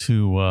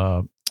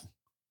to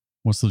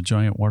what's the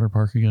giant water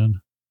park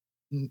again?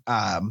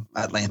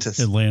 Atlantis.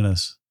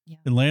 Yeah.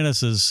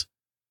 Atlantis is,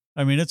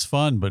 it's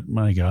fun, but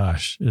my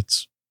gosh,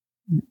 it's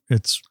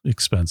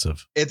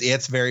expensive.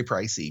 It's very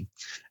pricey.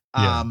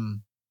 Yeah.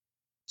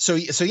 So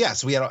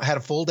we had a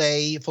full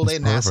day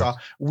in Nassau.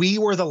 We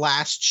were the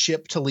last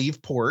ship to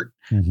leave port.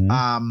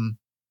 Mm-hmm.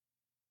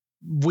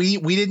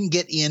 We didn't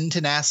get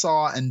into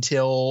Nassau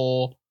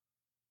until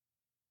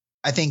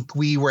I think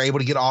we were able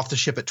to get off the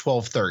ship at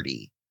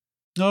 12:30.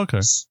 Okay.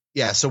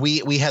 Yeah. So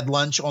we had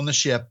lunch on the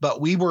ship, but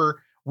we were,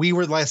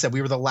 like I said,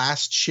 we were the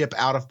last ship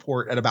out of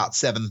port at about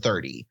 7:30.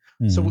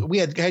 Mm-hmm. So we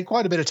had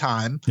quite a bit of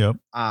time. Yep.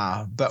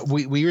 But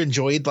we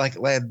enjoyed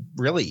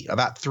really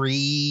about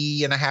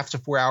 3.5 to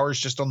 4 hours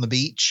just on the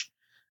beach.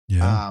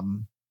 Yeah.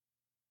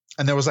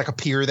 And there was like a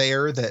pier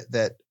there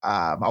that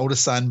my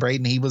oldest son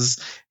Braden, he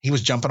was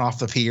jumping off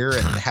the pier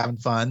and having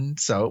fun.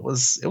 So it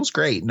was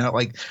great. No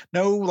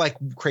like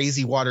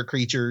crazy water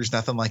creatures,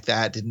 nothing like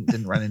that.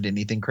 Didn't run into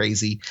anything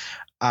crazy.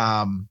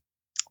 But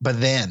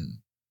then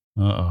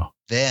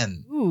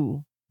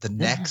the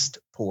next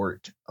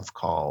port of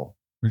call.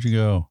 Where'd you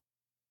go?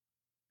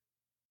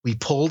 We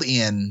pulled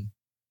in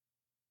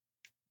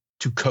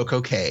to Coco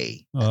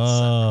Cay.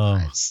 Oh,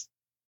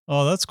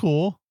 that's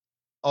cool.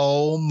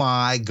 Oh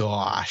my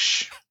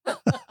gosh.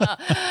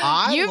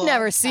 You've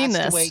never seen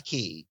this. Castaway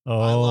Cay. Oh,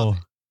 I love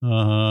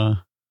it.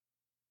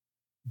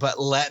 But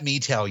let me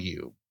tell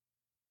you,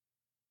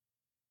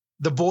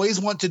 the boys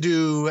want to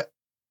do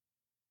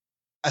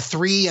a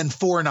 3 and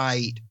 4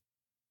 night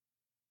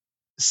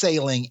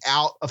sailing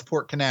out of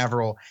Port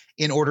Canaveral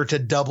in order to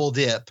double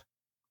dip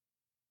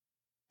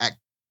at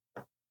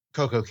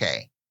Coco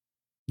Cay.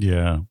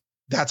 Yeah.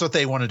 That's what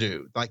they want to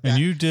do. Like that. And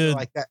you did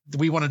like that.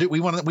 We want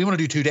to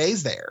do 2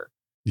 days there.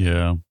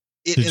 Yeah.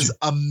 It is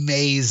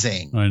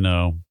amazing. I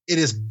know. It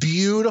is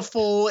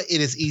beautiful.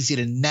 It is easy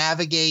to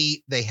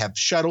navigate. They have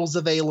shuttles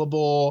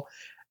available.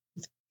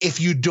 If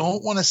you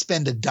don't want to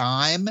spend a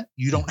dime,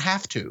 you don't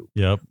have to.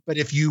 Yep. But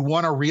if you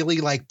want to really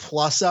like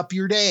plus up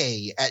your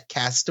day at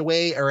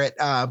Castaway or at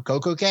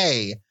Coco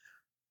Cay,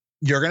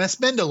 you're going to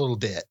spend a little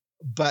bit.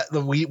 But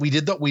we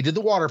did the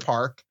water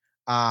park,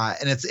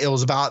 and it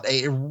was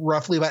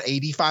roughly about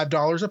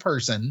 $85 a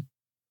person.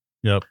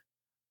 Yep.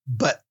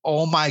 But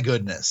oh my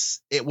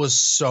goodness, it was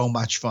so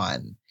much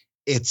fun.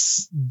 It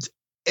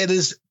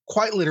is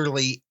quite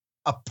literally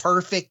a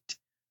perfect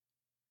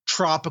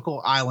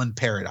tropical island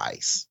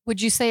paradise.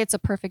 Would you say it's a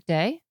perfect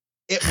day?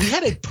 We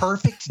had a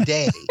perfect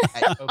day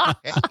at Coco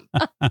Cay.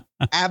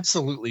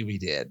 Absolutely, we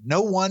did.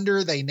 No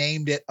wonder they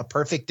named it a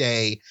perfect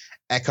day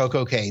at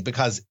Coco Cay,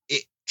 because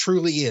it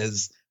truly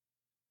is.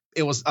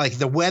 It was like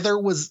the weather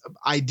was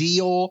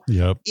ideal.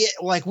 Yep.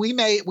 We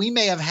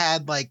may have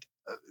had like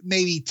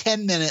maybe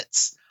 10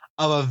 minutes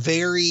of a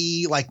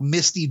very like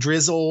misty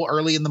drizzle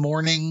early in the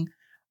morning,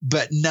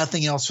 but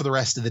nothing else for the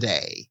rest of the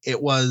day.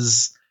 It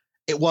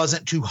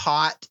wasn't too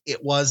hot.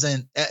 It was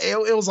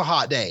a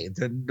hot day.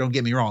 Don't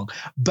get me wrong,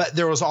 but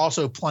there was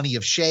also plenty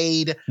of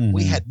shade. Mm-hmm.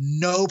 We had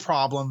no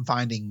problem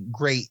finding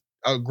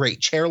a great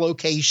chair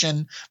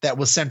location that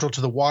was central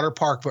to the water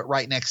park, but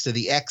right next to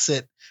the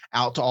exit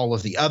out to all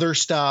of the other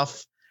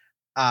stuff.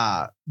 We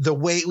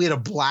had a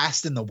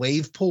blast in the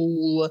wave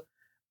pool.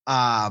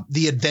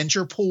 The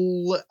adventure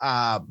pool,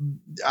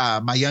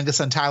 my youngest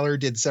son Tyler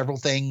did several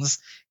things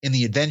in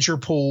the adventure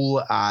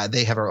pool.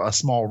 They have a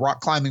small rock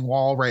climbing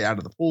wall right out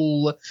of the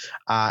pool,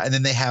 and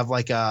then they have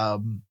like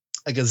a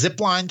zip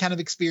line kind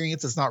of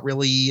experience. It's not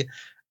really,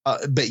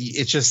 but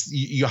it's just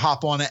you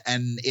hop on it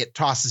and it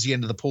tosses you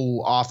into the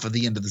pool off of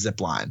the end of the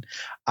zip line.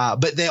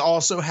 But they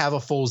also have a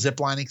full zip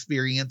line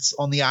experience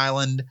on the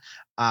island.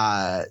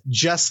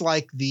 Just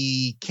like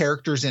the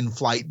characters in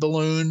Flight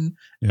Balloon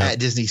at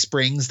Disney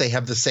Springs, they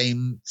have the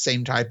same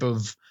type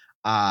of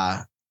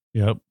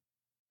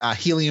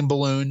helium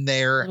balloon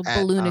there.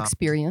 Balloon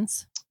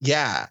experience.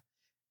 Yeah.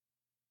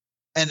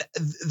 And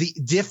the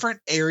different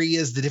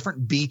areas, the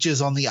different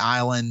beaches on the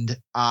island,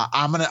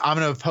 I'm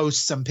gonna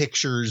post some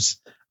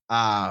pictures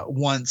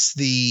once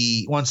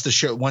the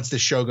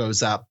show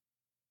goes up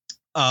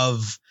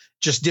of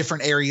just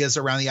different areas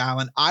around the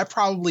island. I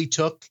probably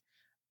took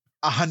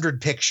 100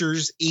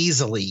 pictures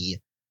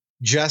easily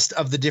just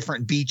of the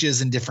different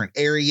beaches and different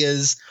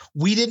areas.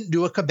 We didn't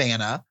do a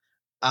cabana.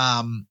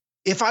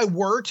 If I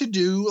were to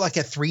do like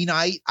a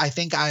 3-night, I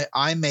think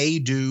I may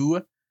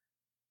do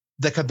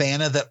the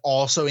cabana that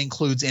also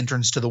includes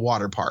entrance to the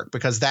water park,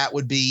 because that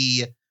would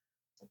be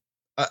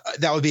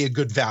a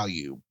good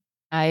value.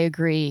 I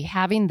agree.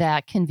 Having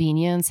that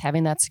convenience,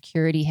 having that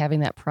security,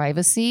 having that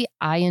privacy,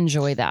 I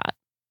enjoy that.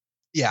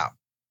 Yeah.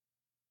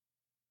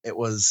 It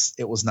was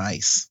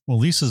nice. Well,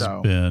 Lisa's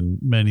been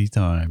many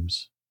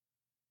times,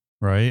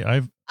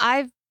 right?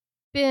 I've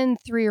been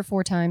 3 or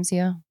 4 times,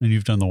 yeah. And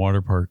you've done the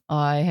water park.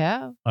 I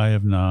have. I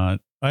have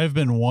not. I have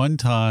been one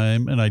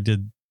time, and I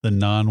did the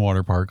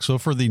non-water park. So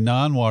for the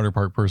non-water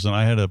park person,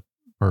 I had a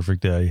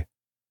perfect day.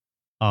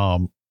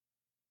 So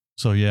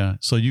yeah,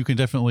 so you can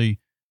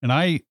definitely, and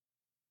I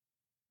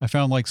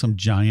found like some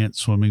giant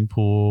swimming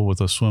pool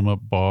with a swim up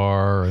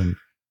bar and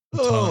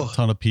a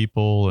ton of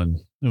people, and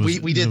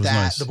we did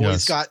that. Nice. The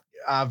boys got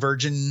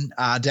virgin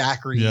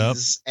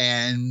daiquiris,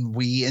 and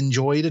we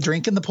enjoyed a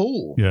drink in the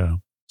pool. Yeah.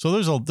 So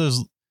there's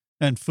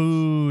and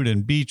food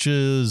and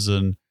beaches,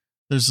 and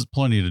there's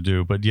plenty to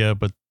do. But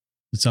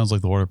it sounds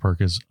like the water park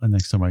is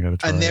next time I got to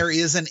try. And there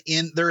is in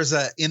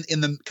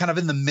the kind of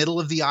in the middle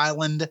of the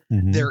island,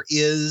 mm-hmm. there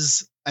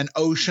is an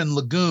ocean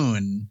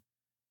lagoon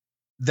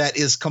that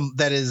is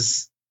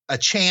a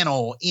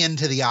channel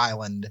into the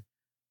island.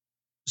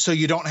 So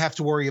you don't have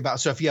to worry about,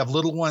 so if you have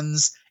little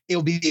ones, it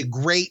will be a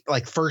great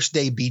like first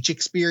day beach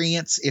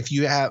experience if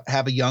you have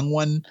a young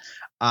one,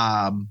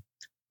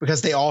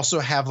 because they also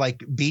have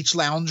like beach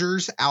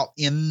loungers out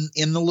in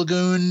the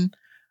lagoon.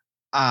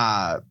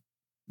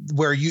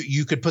 where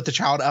you could put the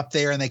child up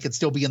there and they could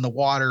still be in the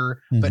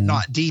water, but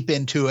not deep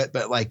into it,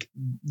 but like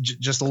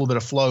just a little bit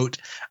of float.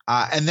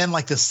 And then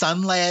like the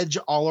sun ledge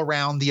all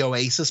around the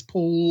Oasis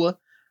pool.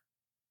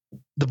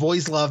 The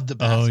boys loved the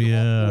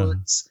basketball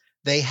courts.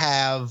 They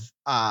have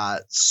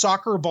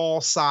soccer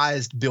ball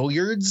sized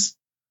billiards.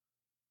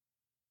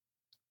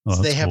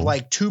 So they have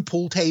like 2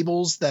 pool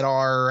tables that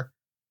are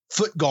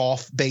foot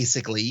golf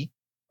basically,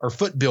 or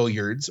foot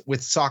billiards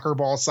with soccer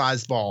ball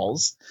sized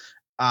balls.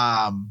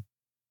 The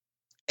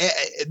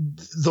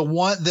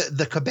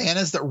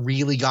cabanas that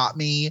really got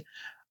me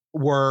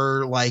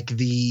were like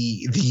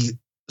the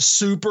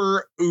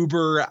super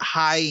uber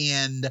high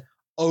end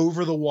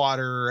over the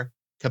water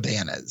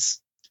cabanas.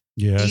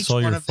 Yeah, each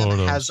one of them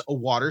has a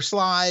water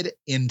slide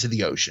into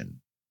the ocean.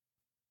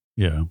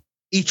 Yeah,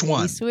 each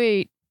one.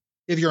 Sweet.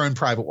 If your own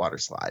private water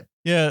slide.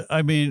 Yeah,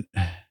 I mean,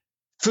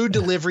 food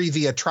delivery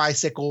via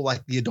tricycle,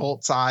 like the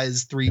adult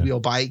size 3-wheel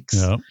bikes.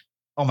 Yeah.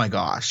 Oh my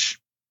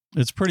gosh.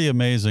 It's pretty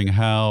amazing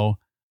how,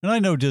 and I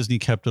know Disney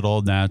kept it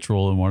all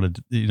natural and wanted,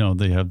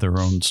 they have their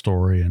own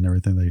story and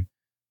everything they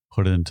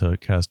put into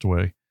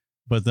Castaway.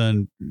 But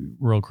then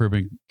Royal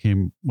Caribbean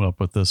came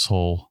up with this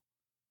whole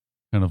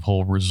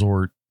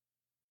resort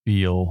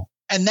feel.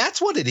 And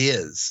that's what it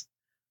is.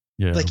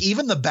 Yeah. Like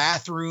even the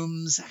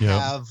bathrooms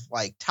have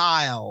like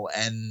tile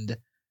and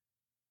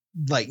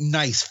like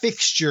nice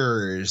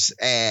fixtures.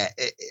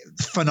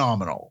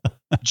 Phenomenal.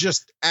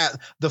 Just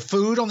the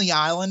food on the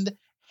island,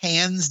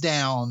 hands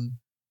down,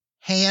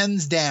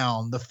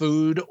 the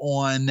food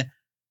on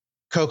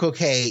Coco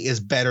Cay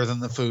is better than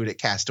the food at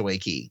Castaway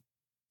Cay.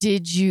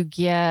 Did you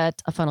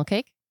get a funnel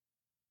cake?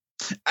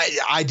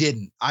 I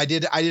didn't. I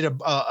did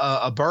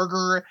a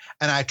burger,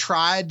 and I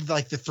tried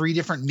like the 3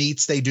 different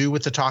meats they do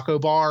with the taco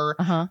bar.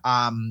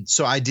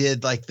 So I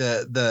did like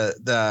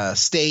the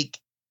steak,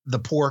 the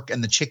pork,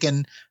 and the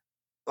chicken,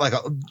 like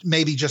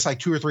maybe just like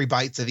 2 or 3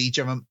 bites of each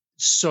of them.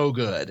 So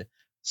good.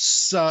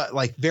 So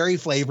like very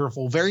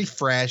flavorful, very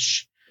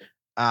fresh.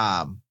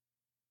 Yeah,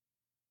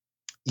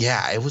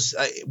 it was,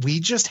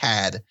 we just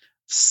had,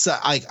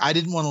 I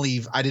didn't want to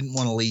leave. I didn't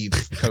want to leave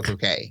Coco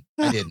Cay.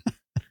 I didn't.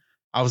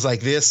 I was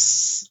like,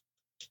 this.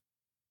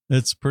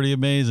 It's pretty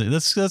amazing.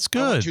 That's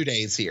good. 2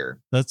 days here.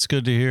 That's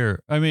good to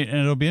hear. I mean, and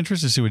it'll be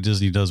interesting to see what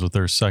Disney does with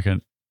their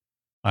second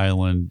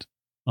island.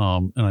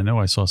 And I know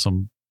I saw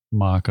some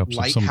mock-ups.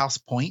 Lighthouse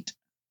Point,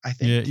 I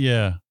think.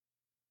 Yeah.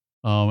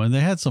 And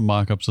they had some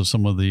mock-ups of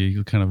some of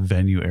the kind of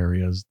venue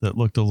areas that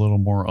looked a little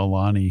more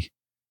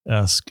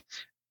Aulani-esque.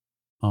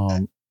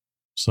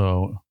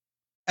 So.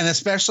 And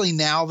especially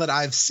now that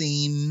I've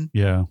seen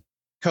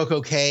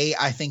Coco Cay,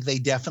 I think they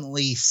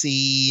definitely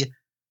see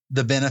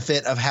the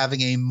benefit of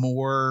having a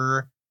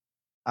more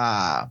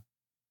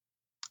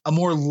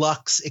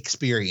luxe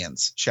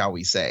experience, shall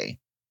we say.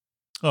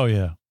 Oh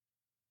yeah.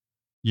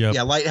 Yep.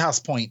 Yeah. Lighthouse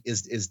Point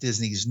is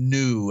Disney's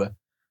new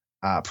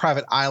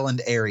private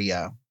island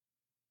area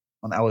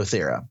on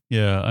Eleuthera.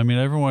 Yeah. I mean,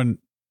 everyone,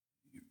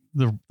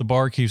 the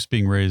bar keeps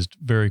being raised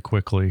very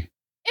quickly.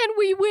 And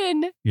we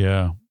win.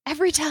 Yeah.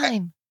 Every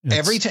time.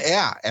 Every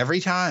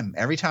time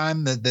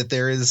that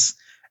there is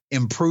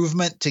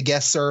improvement to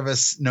guest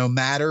service, no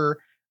matter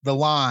the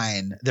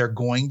line, they're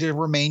going to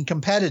remain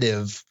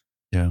competitive.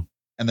 Yeah.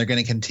 And they're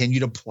going to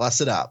continue to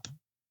plus it up.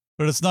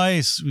 But it's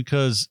nice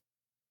because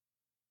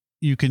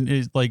you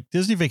can, like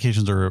Disney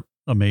vacations are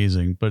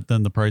amazing, but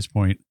then the price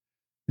point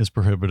is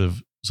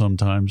prohibitive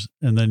sometimes.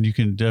 And then you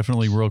can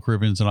definitely, Royal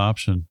Caribbean's an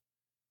option.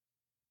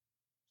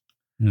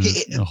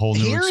 A whole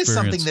new experience. Is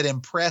something that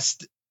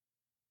impressed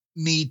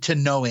me to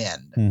no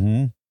end.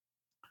 Mm-hmm.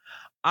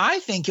 I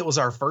think it was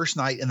our first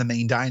night in the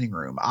main dining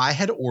room. I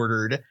had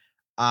ordered,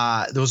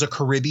 there was a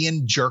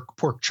Caribbean jerk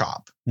pork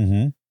chop.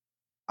 Mm-hmm.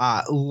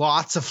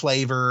 Lots of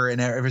flavor and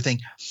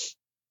everything.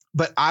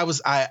 But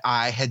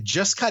I had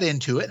just cut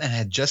into it and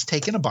had just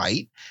taken a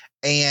bite,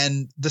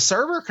 and the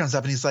server comes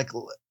up and he's like,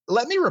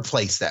 "Let me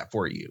replace that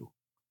for you.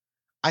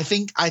 I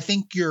think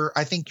your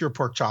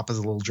pork chop is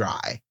a little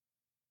dry."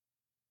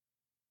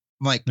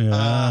 I'm like,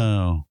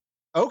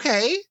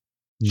 okay,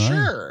 nice.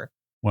 Sure.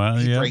 Wow,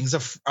 he brings a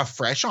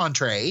fresh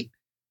entree,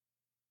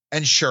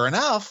 and sure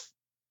enough,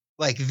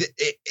 like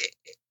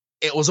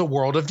it was a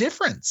world of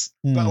difference.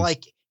 But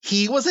like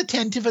he was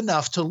attentive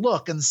enough to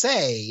look and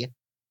say,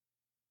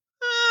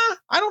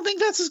 I don't think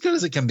that's as good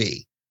as it can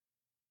be.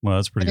 Well,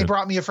 that's pretty good. He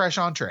brought me a fresh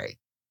entree.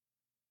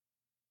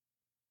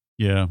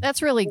 Yeah.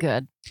 That's really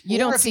good. You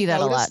don't see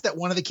that a lot. That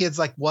one of the kids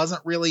like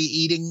wasn't really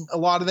eating a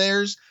lot of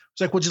theirs.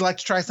 It's like, would you like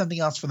to try something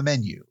else for the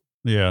menu?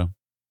 Yeah.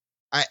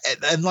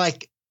 And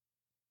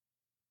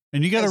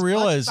you got to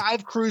realize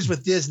I've cruised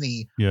with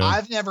Disney. Yeah.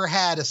 I've never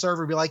had a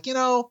server be like,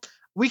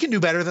 we can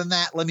do better than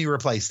that. Let me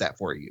replace that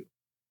for you.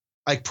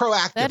 Like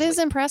proactively. That is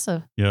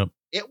impressive. Yep.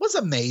 It was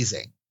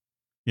amazing.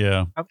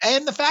 Yeah.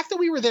 And the fact that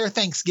we were there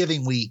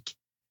Thanksgiving week,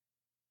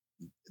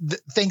 the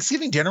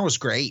Thanksgiving dinner was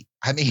great.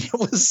 I mean,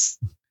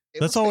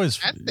 that's always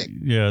fantastic.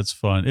 Yeah, it's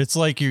fun. It's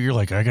like you're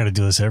like, I got to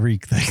do this every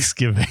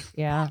Thanksgiving.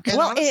 Yeah. And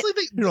honestly,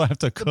 you don't have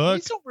to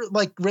cook. They don't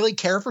really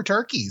care for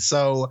turkey.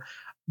 So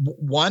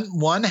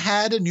One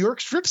had a New York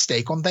strip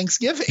steak on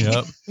Thanksgiving.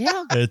 Yep.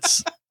 Yeah.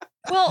 It's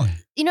well,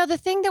 the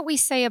thing that we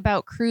say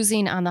about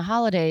cruising on the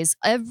holidays,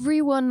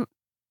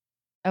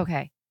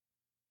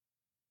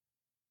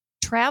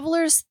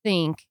 travelers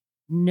think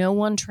no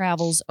one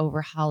travels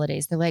over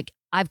holidays. They're like,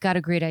 I've got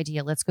a great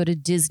idea. Let's go to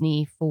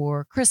Disney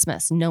for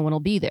Christmas. No one will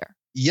be there.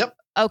 Yep.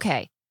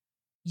 Okay.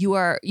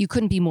 You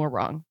couldn't be more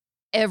wrong.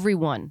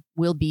 Everyone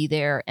will be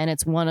there. And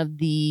it's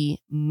the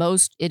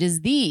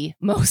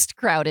most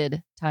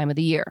crowded time of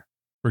the year.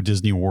 For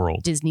Disney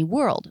World. Disney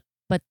World.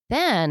 But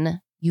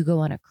then you go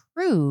on a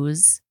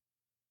cruise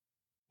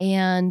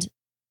and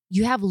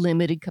you have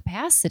limited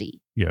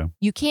capacity. Yeah.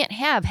 You can't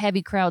have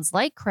heavy crowds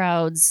like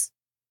crowds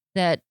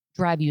that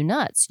drive you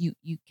nuts.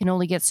 You can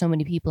only get so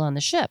many people on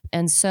the ship.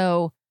 And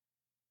so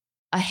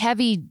a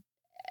heavy,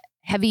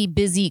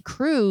 busy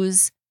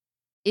cruise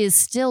is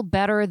still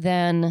better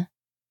than,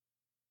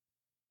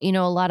 a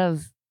lot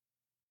of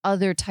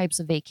other types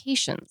of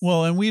vacations.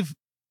 Well, and we've,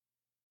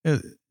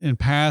 in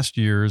past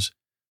years,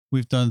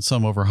 we've done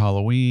some over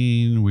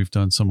Halloween, we've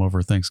done some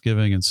over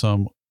Thanksgiving, and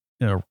some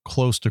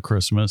close to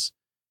Christmas.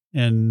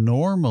 And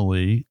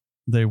normally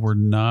they were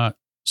not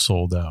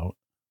sold out,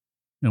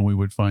 and we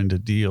would find a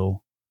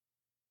deal.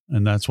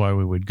 And that's why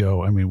we would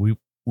go. I mean,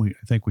 I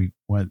think we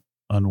went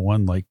on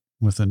one like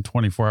within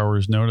 24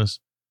 hours notice.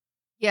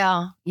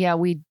 Yeah,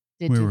 we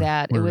did do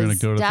that. We were going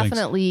to go to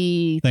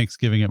definitely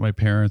Thanksgiving at my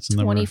parents, and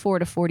then 24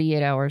 to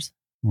 48 hours.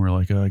 We're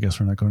like, I guess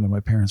we're not going to my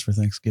parents for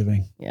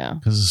Thanksgiving. Yeah,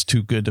 because it's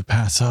too good to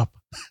pass up.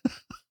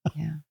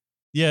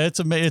 Yeah,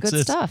 it's amazing. It's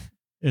good stuff.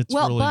 It's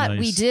really but nice.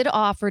 we did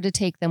offer to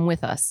take them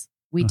with us.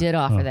 We did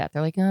offer that.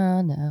 They're like,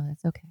 oh no,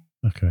 that's okay.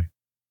 Okay.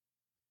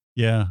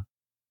 Yeah,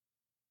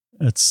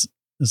 it's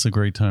a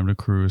great time to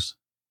cruise.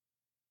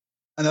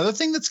 Another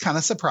thing that's kind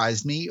of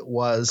surprised me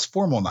was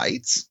formal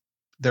nights.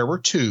 There were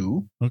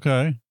 2.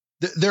 Okay.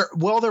 There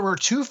were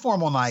 2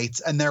 formal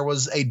nights, and there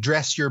was a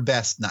dress your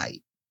best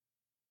night.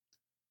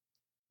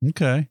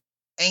 Okay.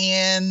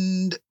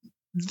 And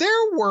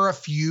there were a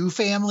few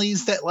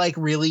families that like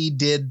really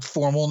did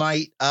formal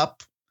night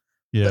up.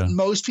 Yeah. But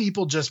most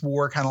people just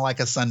wore kind of like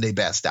a Sunday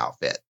best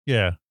outfit.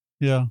 Yeah.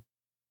 Yeah.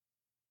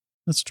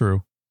 That's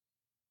true.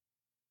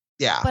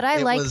 Yeah. But I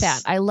like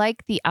that. I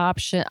like the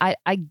option.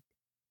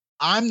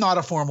 I'm not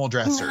a formal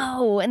dresser.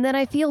 No. And then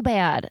I feel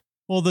bad.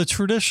 Well, the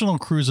traditional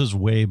cruises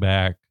way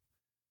back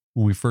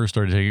when we first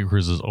started taking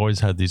cruises always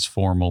had these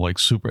formal, like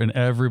super, and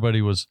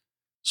everybody was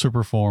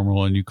super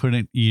formal, and you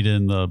couldn't eat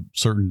in the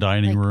certain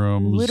dining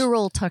rooms.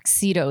 Literal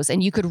tuxedos,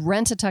 and you could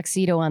rent a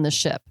tuxedo on the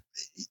ship.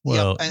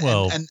 Well,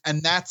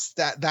 and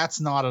that's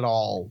not at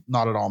all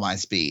my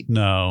speed.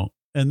 No.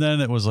 And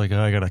then it was like,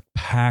 I got to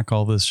pack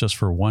all this just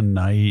for one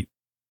night,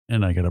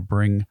 and I got to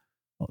bring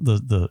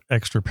the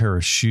extra pair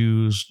of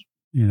shoes,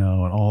 and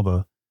all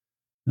the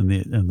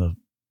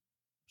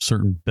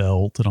certain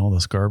belt and all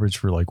this garbage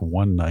for like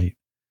one night.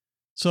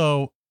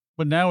 So,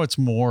 but now it's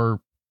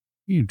more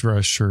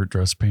dress shirt,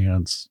 dress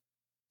pants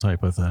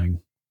type of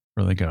thing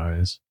for the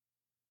guys.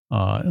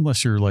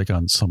 Unless you're like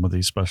on some of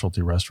these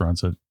specialty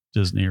restaurants at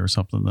Disney or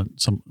something,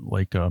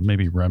 that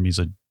maybe Remy's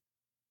a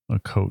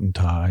coat and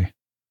tie.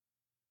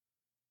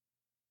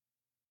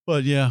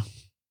 But yeah.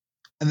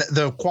 And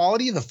the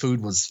quality of the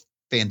food was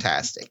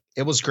fantastic.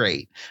 It was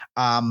great.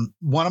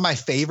 One of my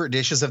favorite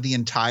dishes of the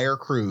entire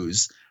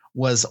cruise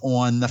was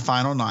on the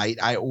final night.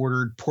 I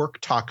ordered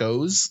pork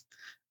tacos,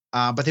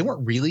 but they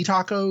weren't really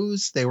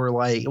tacos. They were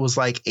it was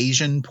like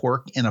Asian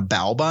pork in a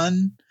bao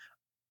bun.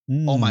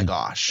 Oh my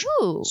gosh.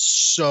 Ooh.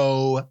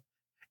 So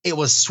it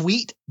was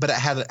sweet, but it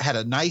had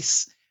a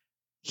nice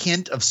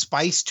hint of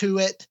spice to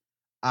it.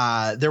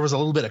 There was a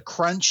little bit of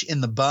crunch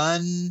in the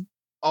bun.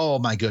 Oh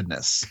my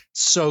goodness.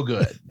 So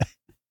good.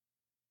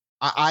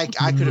 I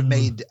could have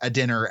made a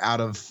dinner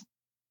out of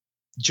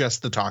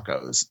just the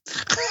tacos.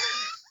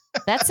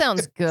 That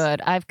sounds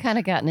good. I've kind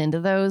of gotten into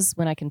those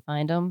when I can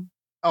find them.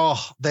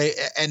 Oh,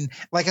 and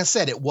like I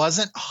said, it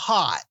wasn't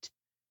hot,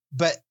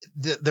 but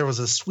there was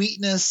a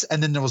sweetness,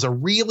 and then there was a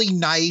really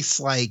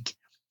nice,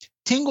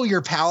 tingle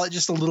your palate,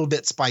 just a little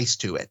bit spice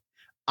to it.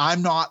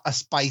 I'm not a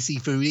spicy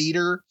food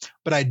eater,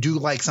 but I do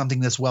like something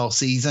that's well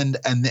seasoned,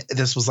 and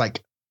this was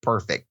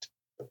perfect.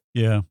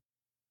 Yeah.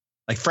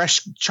 Like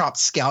fresh chopped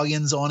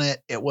scallions on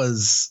it. It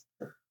was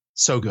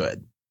so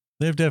good.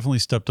 They've definitely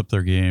stepped up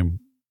their game.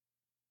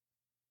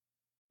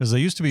 Because they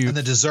used to be, and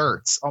the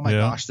desserts. Oh my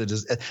gosh,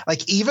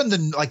 even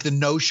the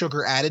no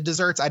sugar added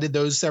desserts. I did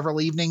those several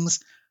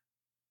evenings.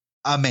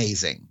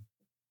 Amazing.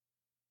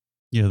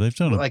 Yeah, they've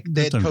done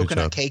they had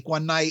coconut cake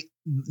one night,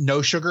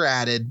 no sugar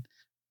added.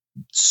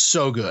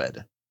 So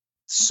good.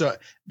 So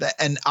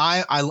and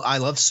I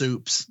love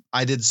soups.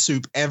 I did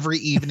soup every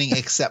evening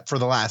except for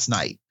the last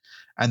night,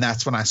 and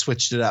that's when I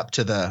switched it up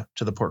to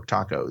the pork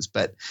tacos.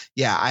 But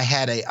yeah, I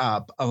had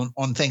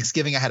on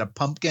Thanksgiving I had a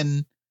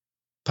pumpkin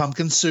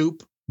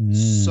soup.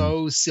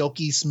 So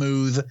silky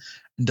smooth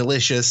and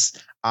delicious.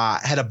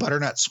 Had a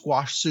butternut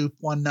squash soup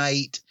one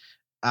night.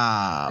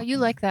 You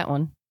like that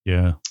one?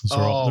 Yeah, they're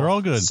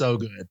all good. So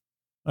good.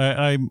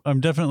 I'm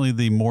definitely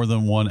the more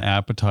than one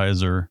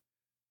appetizer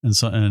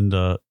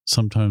and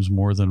sometimes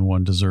more than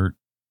one dessert,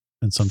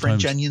 and sometimes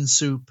French onion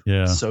soup.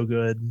 Yeah, so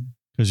good.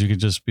 Because you could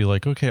just be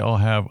like, okay, I'll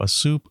have a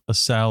soup, a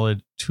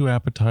salad, 2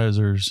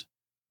 appetizers,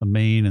 a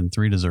main, and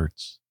 3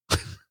 desserts.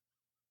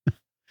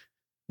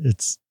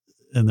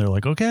 And they're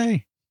like,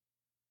 okay.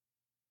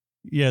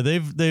 Yeah,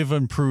 they've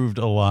improved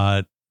a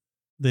lot.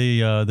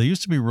 They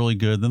used to be really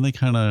good. Then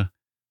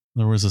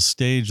there was a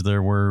stage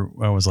there where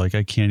I was like,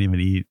 I can't even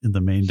eat in the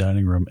main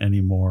dining room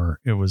anymore.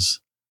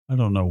 I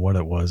don't know what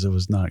it was. It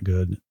was not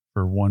good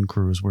for one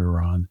cruise we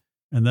were on.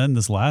 And then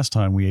this last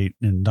time we ate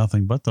in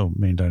nothing but the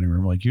main dining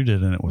room like you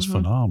did, and it was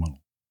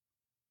phenomenal.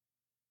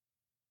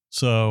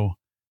 So,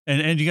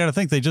 and you got to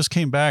think they just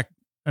came back.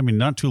 I mean,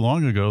 not too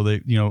long ago,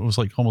 it was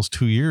like almost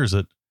 2 years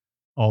that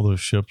all those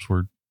ships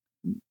were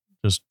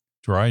just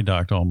dry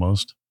docked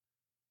almost.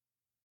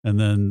 And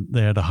then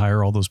they had to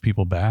hire all those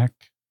people back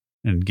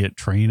and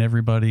train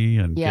everybody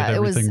and get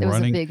everything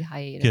running. It was a big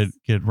hiatus.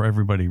 Get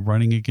everybody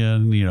running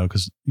again,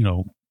 because,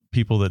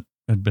 people that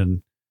had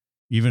been,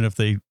 even if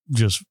they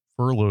just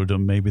furloughed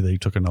them, maybe they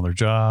took another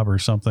job or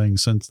something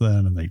since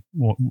then and they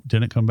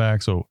didn't come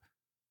back. So,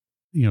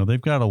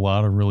 they've got a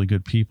lot of really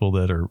good people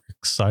that are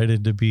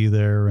excited to be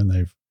there, and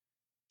they've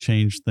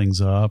changed things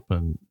up,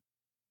 and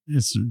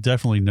it's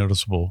definitely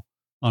noticeable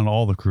on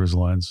all the cruise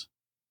lines.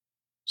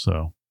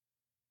 So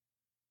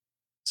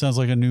sounds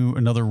like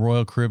another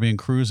Royal Caribbean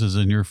cruise is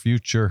in your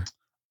future.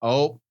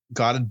 Oh,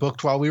 got it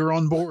booked while we were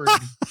on board.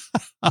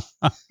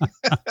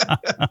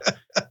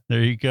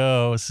 There you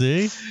go.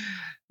 See?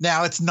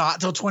 Now it's not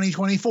till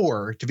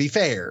 2024, to be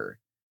fair.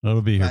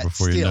 It'll be here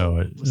before you know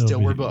it.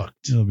 We're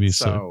booked. It'll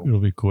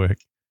be quick.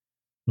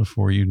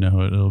 Before you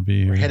know it, it'll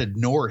be here. We're headed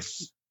north.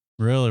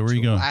 Really? Where are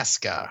you going?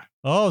 Alaska.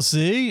 Oh,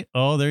 see?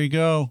 Oh, there you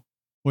go.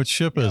 Which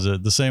ship is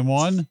it? The same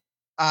one?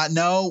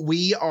 No,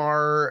 we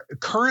are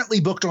currently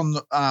booked on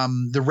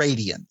the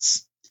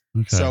Radiance.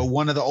 Okay. So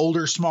one of the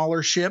older,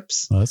 smaller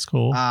ships. Oh, that's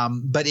cool.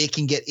 But it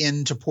can get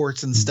into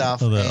ports and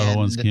stuff. Oh, the other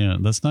ones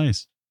can't. That's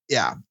nice.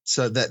 Yeah.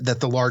 So that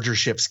the larger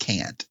ships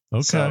can't.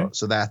 Okay.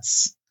 So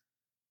that's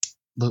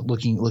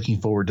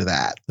looking forward to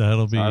that.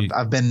 That'll be.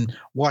 I've been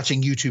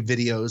watching YouTube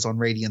videos on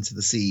Radiance of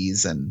the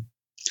Seas, and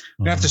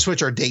we have to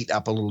switch our date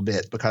up a little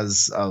bit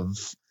because of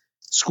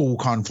school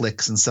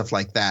conflicts and stuff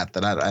like that.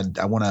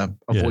 I want to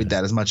avoid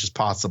that as much as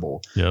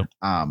possible. Yep.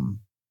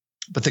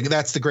 But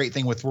that's the great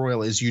thing with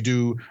Royal is you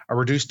do a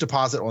reduced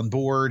deposit on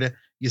board.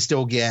 You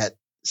still get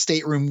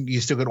stateroom.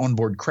 You still get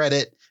onboard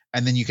credit,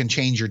 and then you can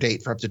change your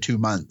date for up to 2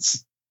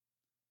 months.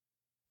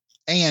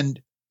 And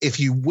if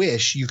you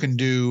wish, you can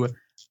do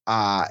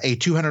a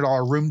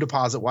 $200 room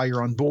deposit while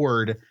you're on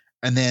board,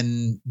 and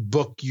then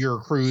book your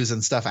cruise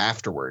and stuff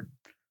afterward.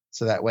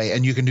 So that way,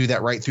 and you can do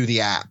that right through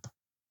the app.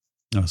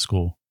 That's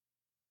cool.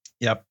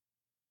 Yep.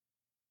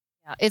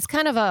 Yeah, it's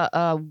kind of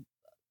a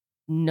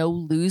no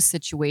lose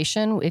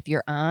situation if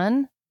you're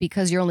on,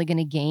 because you're only going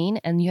to gain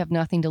and you have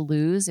nothing to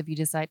lose if you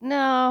decide,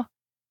 no,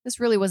 this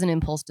really was an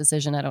impulse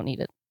decision. I don't need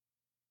it.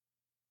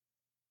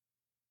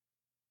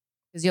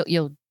 Because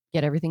you'll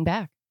get everything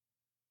back.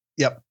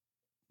 Yep.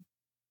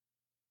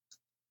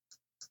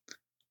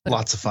 But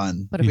lots of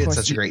fun. But we had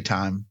such a great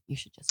time. You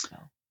should just go.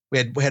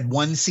 We had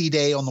 1 sea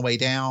day on the way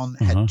down,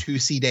 had 2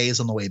 sea days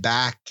on the way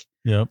back.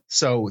 Yep.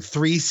 So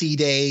 3 sea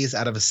days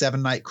out of a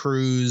 7-night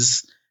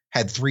cruise,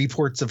 had 3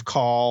 ports of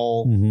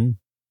call,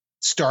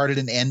 started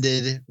and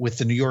ended with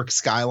the New York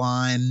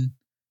skyline.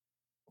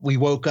 We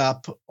woke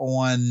up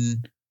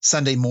on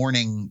Sunday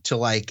morning to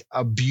like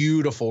a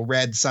beautiful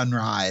red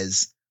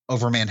sunrise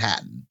over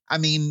Manhattan. I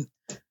mean,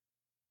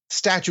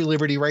 Statue of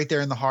Liberty right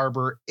there in the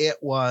harbor. It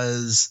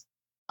was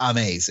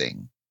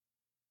amazing.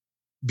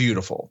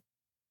 Beautiful.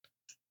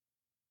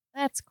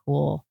 That's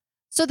cool.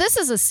 So this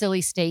is a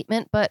silly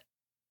statement, but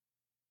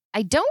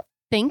I don't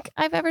think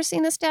I've ever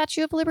seen the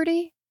Statue of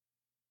Liberty.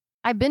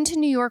 I've been to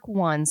New York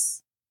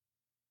once,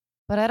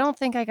 but I don't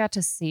think I got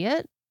to see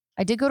it.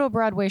 I did go to a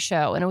Broadway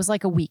show, and it was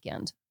like a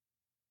weekend.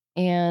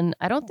 And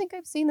I don't think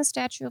I've seen the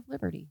Statue of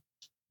Liberty.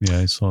 Yeah,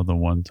 I saw the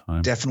one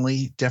time.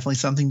 Definitely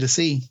something to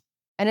see.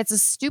 And it's a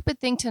stupid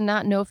thing to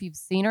not know if you've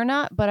seen or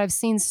not, but I've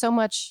seen so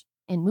much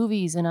in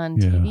movies and on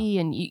TV,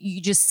 and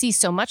you just see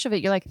so much of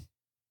it. You're like,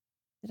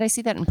 did I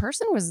see that in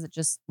person, or was it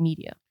just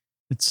media?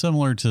 It's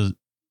similar to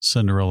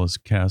Cinderella's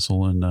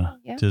castle in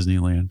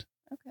Disneyland.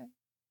 Okay.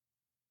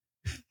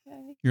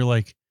 You're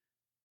like,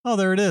 oh,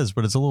 there it is,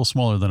 but it's a little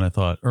smaller than I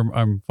thought, or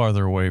I'm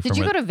farther away from it. Did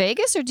you go to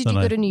Vegas or did you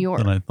go to New York?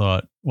 Than I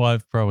thought. Well,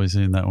 I've probably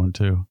seen that one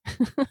too.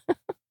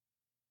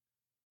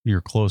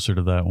 You're closer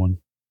to that one.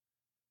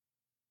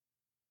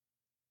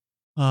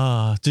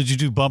 Did you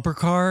do bumper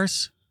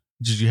cars?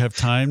 Did you have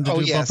time to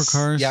do bumper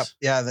cars? Yep.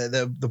 Yeah.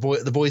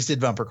 The boys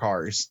did bumper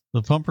cars.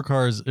 The bumper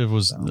cars.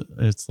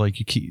 It's like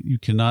you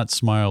cannot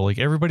smile. Like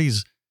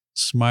everybody's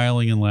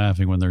smiling and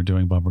laughing when they're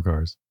doing bumper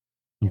cars.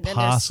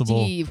 Impossible.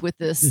 And Steve with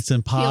this. It's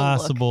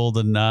impossible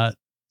to not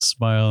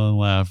smile and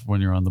laugh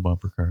when you're on the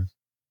bumper cars.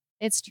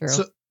 It's true.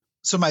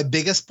 So my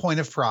biggest point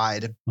of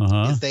pride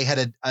is they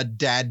had a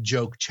dad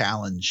joke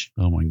challenge.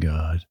 Oh my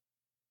God.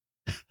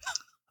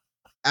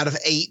 Out of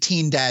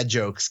 18 dad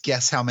jokes,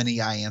 guess how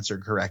many I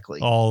answered correctly?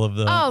 All of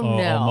them. Oh,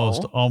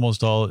 no.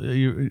 Almost all.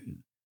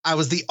 I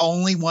was the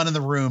only one in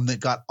the room that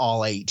got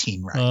all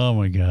 18 right. Oh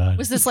my God.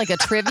 Was this like a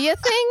trivia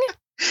thing?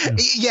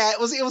 Yeah, it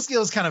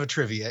was kind of a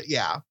trivia.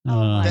 Yeah.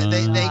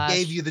 They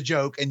gave you the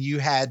joke and you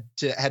had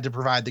to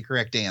provide the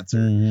correct answer.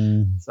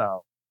 Mm-hmm.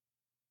 So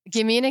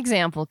give me an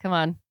example. Come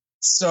on.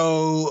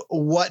 So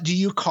what do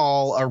you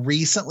call a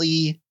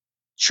recently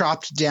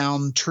chopped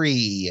down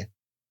tree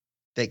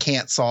that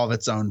can't solve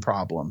its own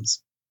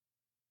problems?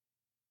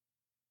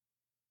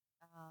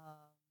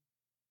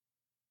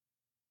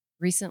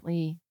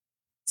 Recently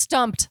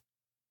stumped.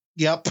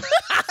 Yep.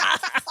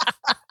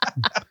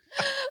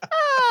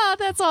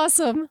 That's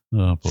awesome.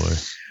 Oh boy.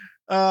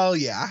 Oh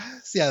yeah.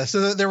 Yeah.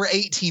 So there were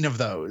 18 of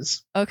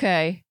those.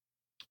 Okay.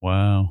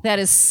 Wow. That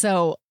is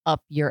so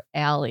up your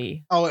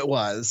alley. Oh, it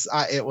was.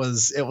 It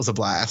was a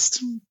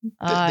blast.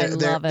 I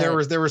love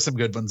it. There were some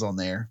good ones on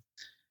there.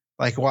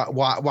 Like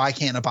why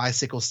can't a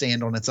bicycle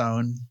stand on its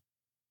own?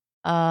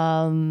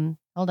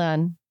 Hold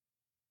on.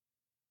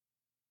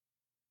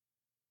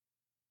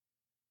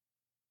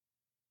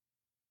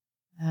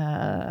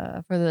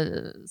 For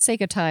the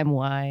sake of time,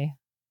 why?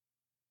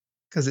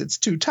 Because it's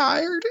too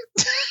tired.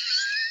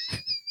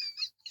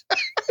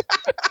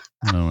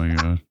 Oh my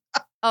God.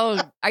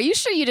 Oh, are you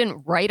sure you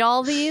didn't write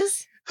all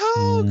these?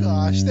 Oh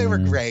gosh, they were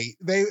great.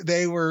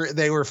 They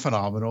were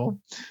phenomenal.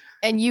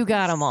 And you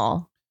got them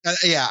all.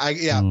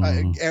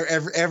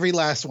 Every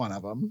last one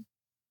of them.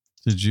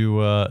 Did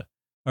you? All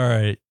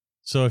right.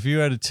 So if you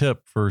had a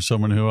tip for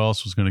someone who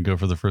else was going to go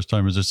for the first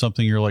time, is there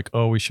something you're like,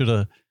 oh, we should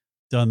have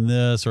done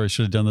this, or I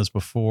should have done this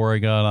before I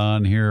got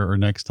on here, or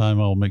next time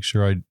I'll make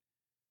sure I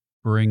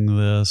bring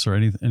this, or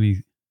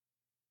any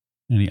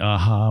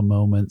aha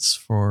moments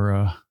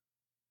for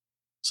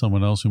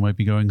someone else who might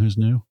be going who's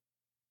new?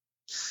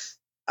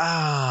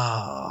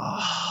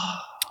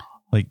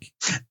 Like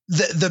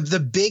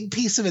the big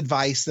piece of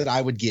advice that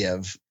I would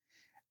give,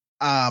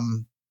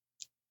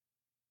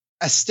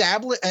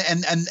 establish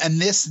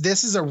and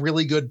this is a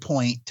really good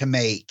point to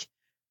make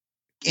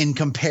in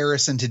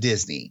comparison to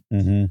Disney,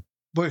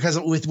 because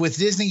with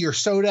Disney your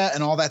soda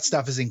and all that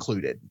stuff is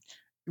included.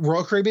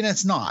 Royal Caribbean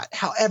it's not.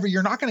 However,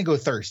 you're not going to go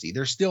thirsty.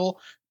 There's still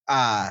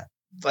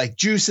like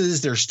juices,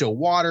 there's still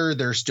water,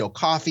 there's still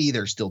coffee,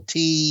 there's still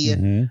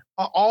tea.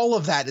 All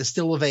of that is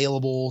still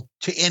available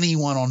to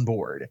anyone on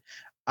board.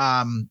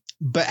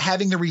 But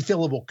having the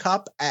refillable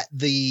cup at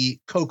the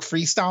Coke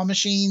Freestyle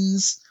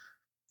machines,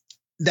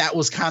 that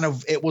was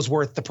it was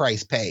worth the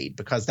price paid,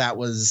 because that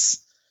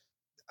was,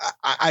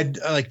 I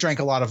like drank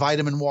a lot of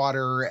vitamin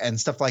water and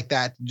stuff like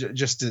that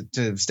just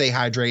to stay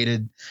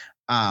hydrated.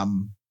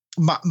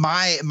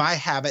 My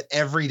habit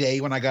every day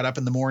when I got up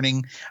in the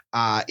morning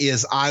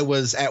is I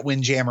was at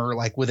Windjammer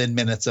like within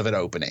minutes of it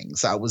opening.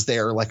 So I was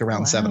there like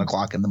around 7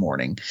 o'clock in the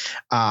morning.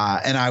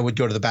 And I would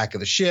go to the back of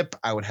the ship.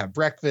 I would have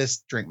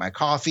breakfast, drink my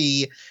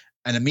coffee,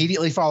 and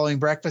immediately following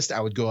breakfast,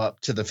 I would go up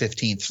to the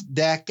 15th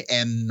deck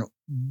and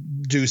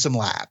do some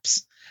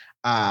laps.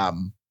 I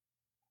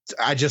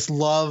just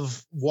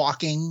love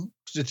walking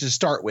to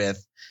start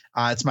with.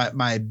 It's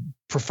my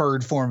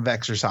preferred form of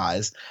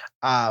exercise.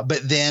 But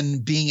then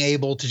being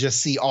able to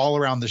just see all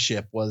around the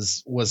ship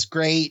was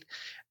great.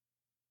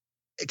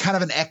 Kind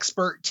of an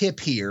expert tip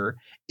here.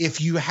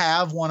 If you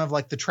have one of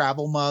like the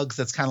travel mugs,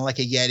 that's kind of like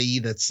a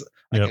Yeti, that's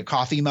like a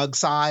coffee mug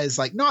size,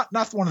 like not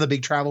one of the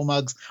big travel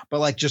mugs, but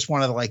like just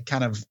one of the like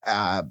kind of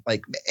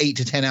like 8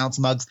 to 10 ounce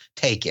mugs,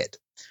 take it.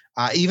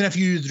 Even if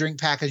you use the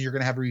drink package, you're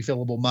going to have a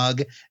refillable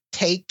mug.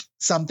 Take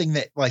something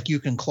that like you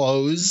can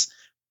close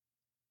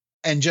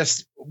and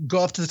just go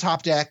up to the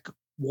top deck,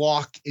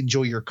 walk,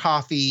 enjoy your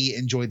coffee,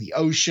 enjoy the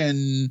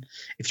ocean.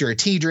 If you're a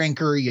tea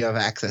drinker, you have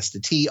access to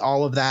tea,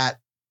 all of that.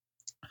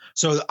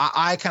 So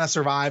I kind of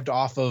survived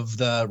off of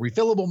the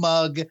refillable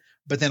mug,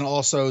 but then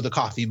also the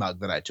coffee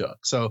mug that I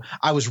took. So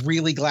I was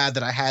really glad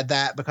that I had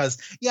that, because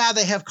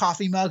they have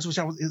coffee mugs, which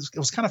it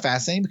was kind of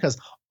fascinating, because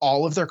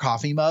all of their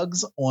coffee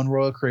mugs on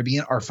Royal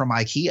Caribbean are from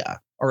IKEA,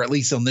 or at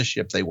least on this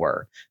ship they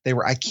were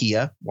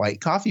IKEA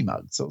white coffee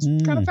mugs. So it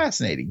was kind of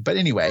fascinating. But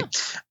anyway,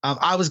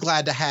 I was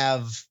glad to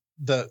have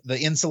the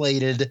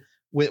insulated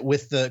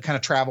with the kind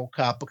of travel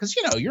cup, because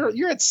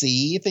you're at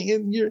sea.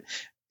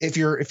 If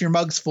your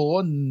mug's full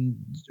and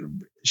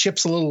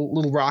ship's a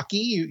little rocky,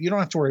 you don't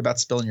have to worry about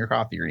spilling your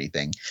coffee or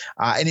anything.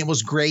 And it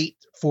was great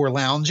for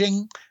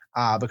lounging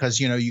because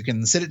you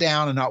can sit it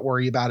down and not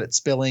worry about it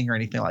spilling or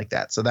anything like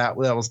that. So that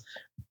was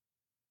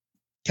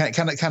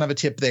kind of a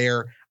tip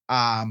there.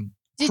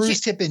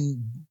 Cruise tip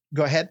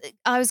go ahead.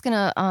 I was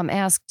gonna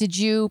ask, did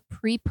you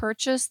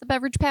pre-purchase the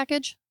beverage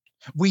package?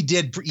 We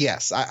did.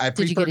 Yes. I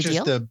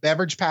pre-purchased the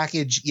beverage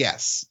package.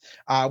 Yes.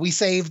 We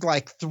saved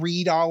like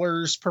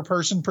 $3 per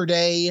person per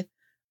day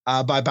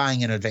by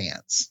buying in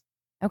advance.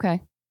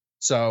 Okay.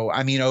 So,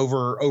 I mean,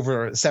 over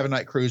a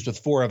 7-night cruise with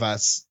 4 of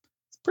us,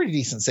 it's pretty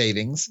decent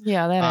savings.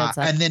 Yeah. That adds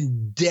up. And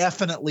then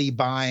definitely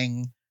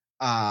buying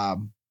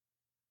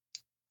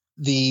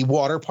the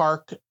water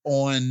park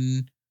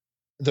on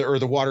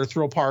the Water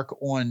Thrill Park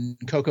on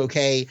Coco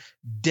Cay.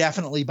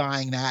 Definitely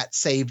buying that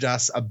saved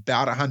us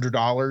about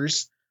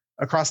 $100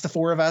 across the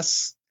four of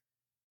us.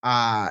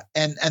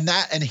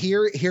 And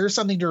here's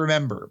something to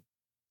remember.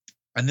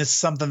 And this is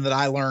something that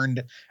I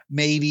learned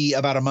maybe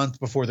about a month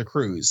before the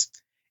cruise.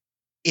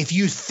 If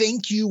you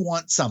think you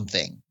want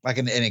something like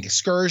an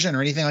excursion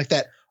or anything like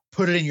that,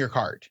 put it in your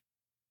cart.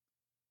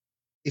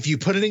 If you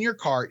put it in your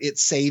cart, it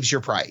saves your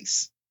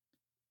price.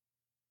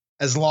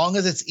 As long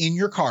as it's in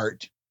your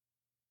cart,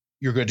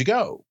 you're good to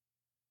go.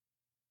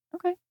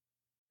 Okay.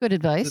 Good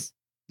advice.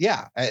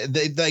 Yeah.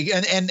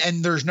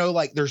 And there's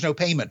no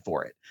payment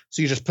for it.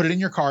 So you just put it in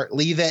your cart,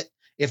 leave it.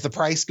 If the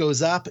price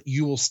goes up,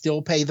 you will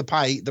still pay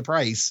the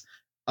price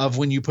of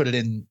when you put it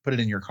in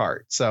your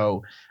cart.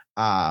 So,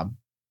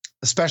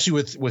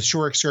 especially with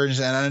shore excursions.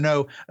 And I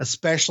know,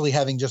 especially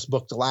having just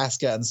booked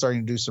Alaska and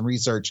starting to do some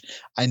research,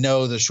 I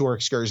know the shore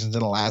excursions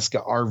in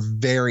Alaska are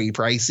very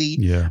pricey.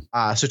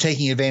 Yeah. So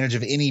taking advantage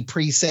of any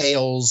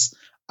pre-sales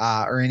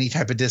or any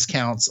type of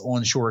discounts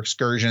on shore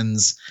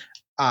excursions,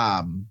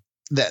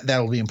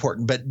 that'll be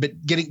important.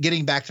 But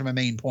getting back to my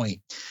main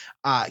point,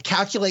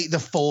 calculate the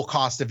full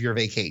cost of your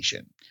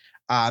vacation.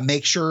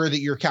 Make sure that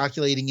you're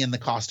calculating in the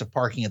cost of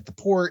parking at the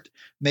port.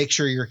 Make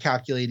sure you're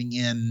calculating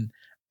in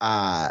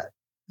the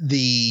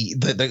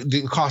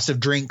cost of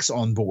drinks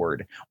on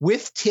board.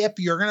 With tip,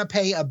 you're going to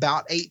pay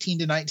about $18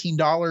 to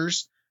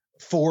 $19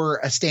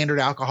 for a standard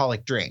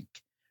alcoholic drink.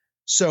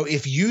 So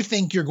if you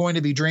think you're going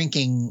to be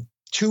drinking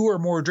 2 or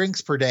more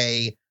drinks per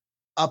day,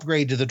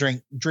 upgrade to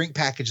the drink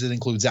package that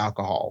includes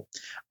alcohol.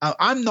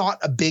 I'm not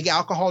a big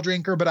alcohol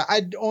drinker, but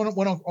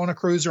on a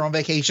cruise or on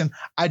vacation,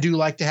 I do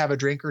like to have a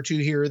drink or two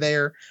here or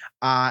there.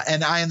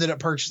 And I ended up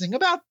purchasing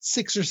about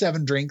 6 or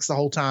 7 drinks the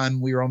whole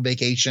time we were on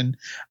vacation.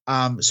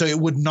 So it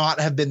would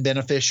not have been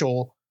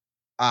beneficial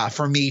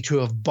for me to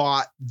have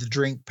bought the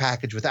drink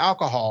package with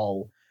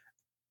alcohol,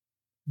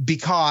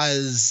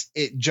 because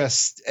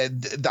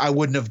I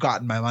wouldn't have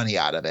gotten my money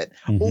out of it,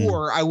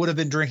 or I would have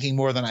been drinking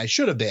more than I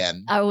should have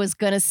been. I was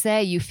going to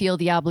say, you feel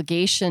the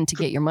obligation to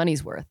get your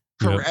money's worth.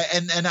 Correct.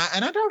 Yep. And I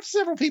talked to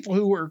several people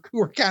who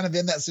were kind of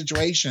in that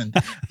situation.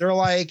 They're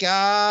like,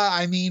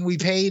 we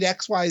paid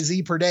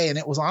XYZ per day. And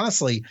it was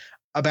honestly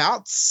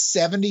about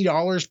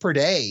 $70 per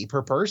day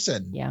per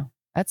person. Yeah.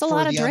 That's a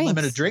lot of drinks.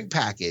 Unlimited drink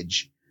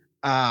package.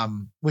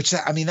 Which,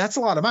 that's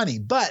a lot of money.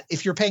 But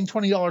if you're paying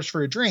 $20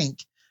 for a drink,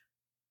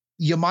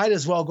 you might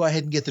as well go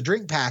ahead and get the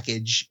drink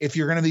package if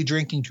you're going to be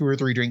drinking 2 or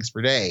 3 drinks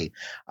per day.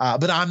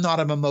 But I'm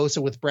not a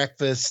mimosa with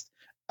breakfast,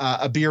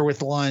 a beer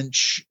with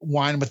lunch,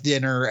 wine with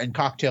dinner, and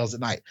cocktails at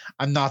night.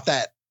 I'm not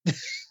that.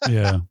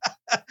 Yeah.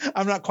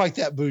 I'm not quite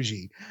that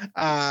bougie.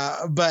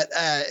 But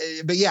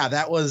yeah,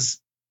 that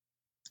was,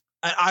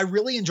 I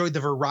really enjoyed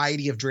the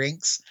variety of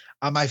drinks.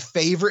 My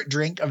favorite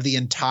drink of the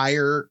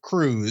entire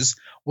cruise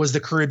was the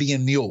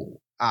Caribbean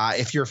Mule.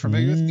 If you're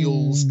familiar with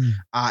mules,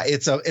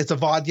 it's a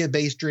vodka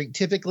based drink.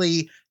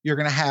 Typically you're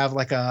going to have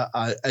like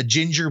a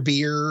ginger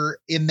beer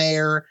in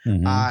there,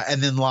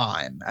 and then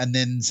lime and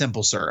then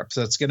simple syrup.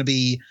 So it's going to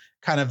be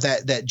kind of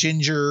that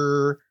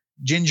ginger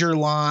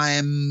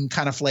lime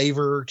kind of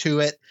flavor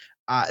to it.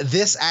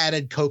 This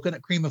added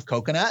cream of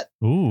coconut.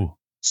 Ooh.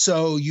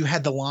 So you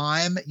had the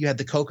lime, you had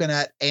the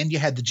coconut, and you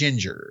had the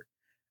ginger.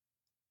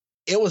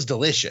 It was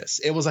delicious.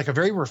 It was like a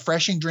very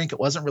refreshing drink. It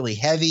wasn't really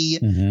heavy,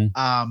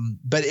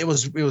 but it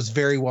was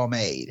very well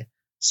made.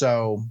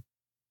 So,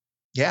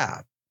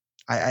 yeah,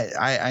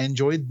 I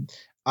enjoyed,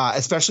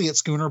 especially at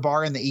Schooner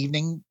Bar in the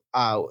evening,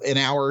 an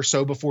hour or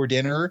so before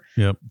dinner.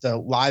 Yep. The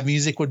live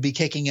music would be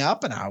kicking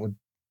up, and I would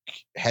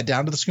head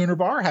down to the Schooner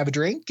Bar, have a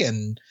drink,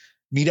 and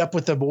meet up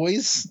with the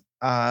boys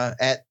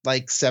at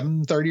like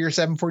 7:30 or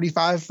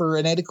 7:45 for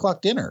an 8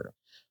 o'clock dinner.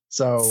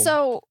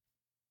 So.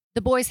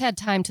 The boys had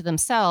time to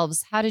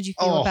themselves. How did you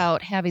feel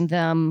about having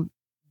them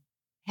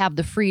have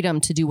the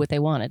freedom to do what they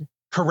wanted?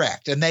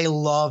 Correct. And they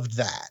loved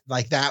that.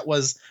 Like that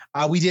was,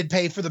 we did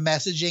pay for the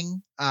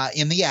messaging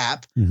in the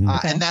app.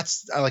 And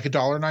that's like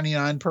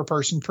 $1.99 per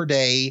person per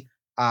day,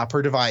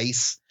 per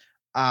device.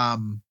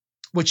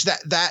 Which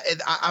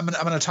I'm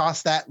going to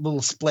toss that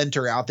little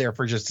splinter out there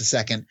for just a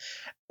second.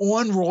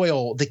 On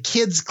Royal, the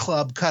kids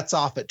club cuts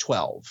off at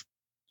 12.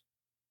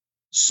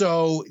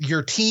 So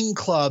your teen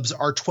clubs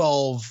are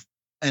 12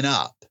 and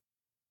up.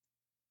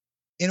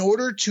 In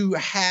order to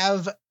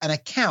have an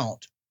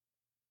account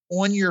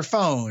on your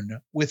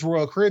phone with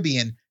Royal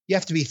Caribbean, you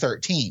have to be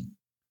 13.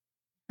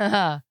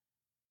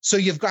 So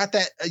you've got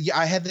that.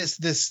 I had this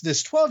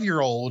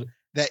 12-year-old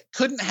that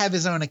couldn't have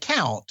his own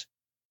account,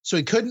 so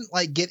he couldn't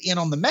like get in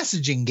on the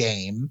messaging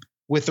game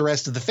with the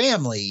rest of the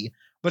family.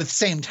 But at the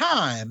same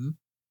time,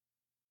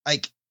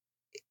 like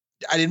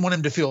I didn't want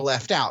him to feel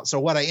left out. So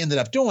what I ended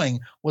up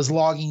doing was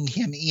logging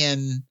him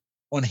in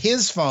on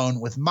his phone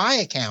with my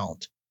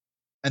account,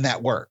 and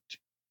that worked.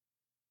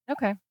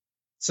 Okay.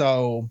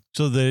 So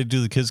they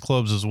do the kids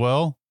clubs as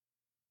well?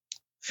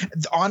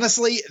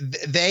 Honestly,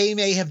 they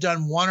may have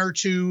done 1 or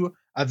 2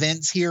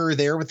 events here or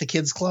there with the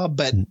kids club,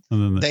 but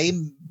they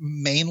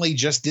mainly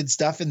just did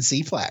stuff in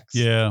Seaflex.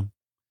 Yeah.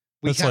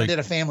 We kind of did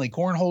a family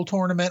cornhole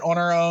tournament on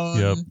our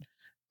own.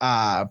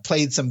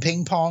 Played some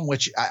ping pong,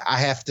 which I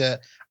have to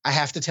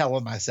tell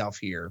on myself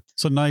here.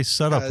 It's a nice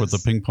setup with the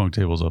ping pong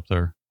tables up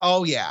there.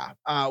 Oh yeah.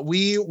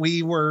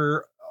 We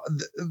were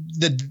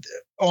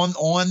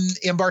on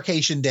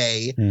embarkation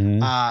day.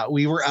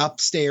 We were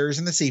upstairs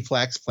in the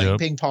Cplex playing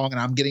ping pong, and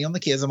I'm getting on the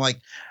kids. I'm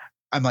like,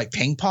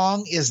 ping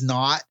pong is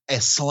not a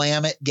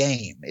slam it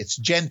game. It's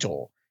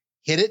gentle.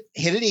 Hit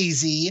it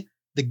easy.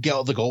 The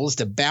goal is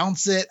to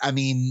bounce it. I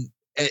mean,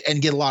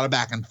 and get a lot of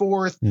back and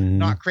forth,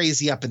 not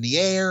crazy up in the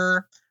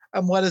air.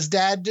 And what does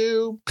Dad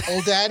do?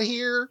 Old Dad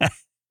here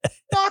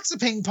knocks a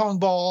ping pong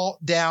ball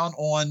down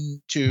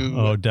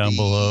onto down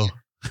below.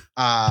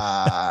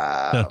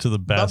 Down to the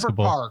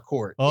basketball bumper car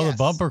court. The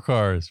bumper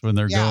cars when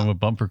they're going with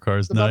bumper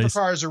cars. The bumper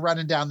cars are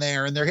running down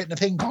there and they're hitting a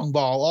ping pong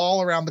ball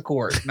all around the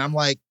court. And I'm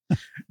like,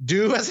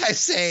 do as I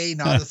say,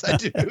 not as I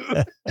do.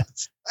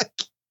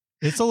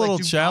 It's a little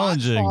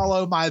challenging.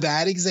 Follow my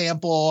bad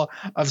example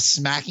of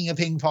smacking a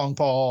ping pong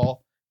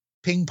ball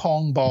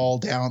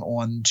down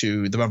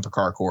onto the bumper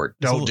car court.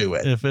 Don't do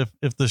it.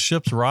 If the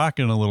ship's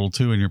rocking a little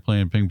too and you're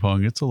playing ping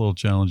pong, it's a little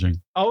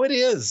challenging. Oh, it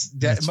is.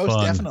 Most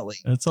fun. Definitely.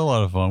 It's a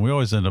lot of fun. We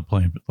always end up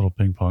playing a little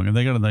ping pong, and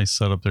they got a nice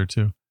setup there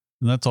too.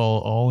 And that's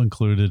all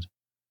included.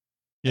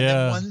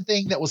 Yeah. One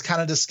thing that was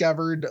kind of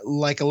discovered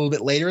like a little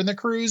bit later in the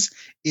cruise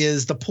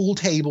is the pool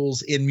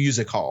tables in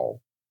Music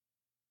Hall.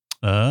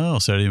 Oh,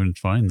 so I didn't even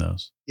find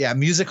those. Yeah.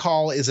 Music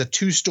Hall is a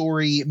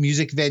 2-story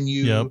music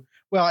venue. Yep.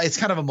 Well, it's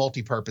kind of a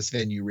multi-purpose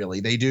venue,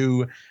 really. They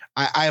do.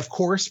 I of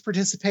course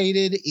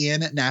participated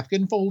in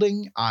napkin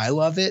folding. I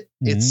love it.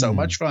 It's so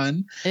much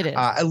fun. It is.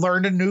 I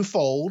learned a new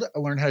fold. I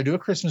learned how to do a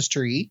Christmas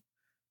tree.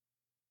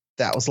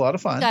 That was a lot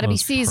of fun. Got to be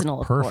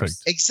seasonal, perfect. Of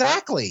course.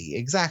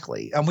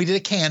 Exactly. And we did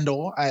a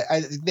candle.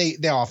 They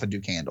often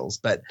do candles,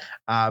 but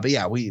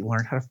yeah, we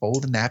learned how to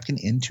fold a napkin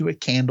into a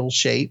candle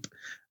shape.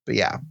 But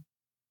yeah,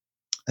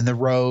 and the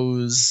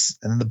rose,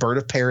 and then the bird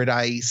of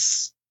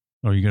paradise.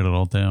 Oh, you got it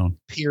all down.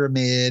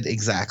 Pyramid,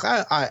 exactly.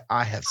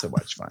 I have so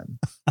much fun.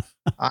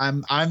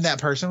 I'm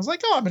that person who's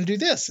like, oh, I'm going to do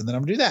this, and then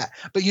I'm going to do that.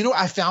 But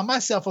I found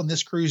myself on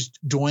this cruise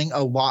doing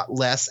a lot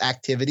less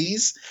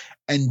activities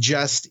and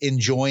just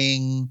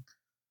enjoying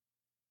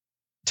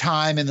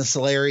time in the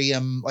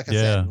solarium. Like I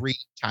said, read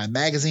Time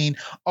magazine.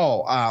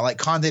 Like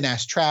Condé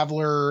Nast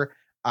Traveler,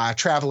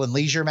 Travel and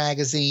Leisure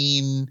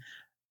magazine.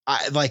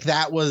 I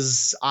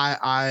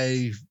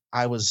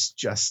was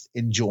just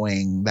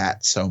enjoying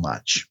that so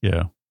much.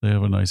 Yeah. They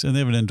have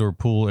an indoor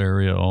pool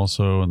area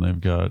also, and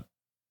they've got.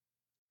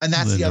 And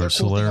that's the other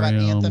cool thing about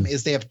Anthem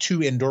is they have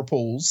 2 indoor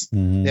pools.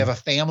 They have a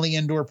family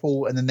indoor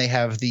pool, and then they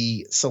have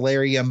the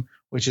solarium,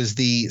 which is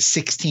the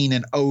 16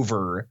 and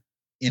over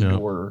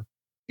indoor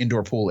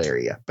pool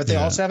area. But they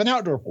also have an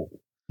outdoor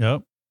pool.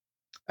 Yep.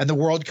 And the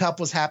World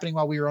Cup was happening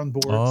while we were on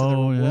board. So there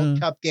were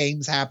World Cup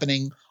games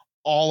happening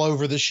all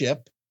over the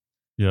ship.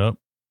 Yep.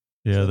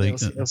 Yeah,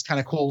 so it was kind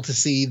of cool to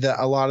see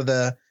a lot of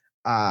the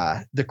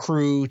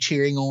crew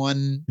cheering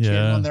on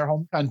their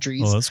home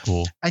countries. Oh, that's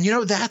cool. And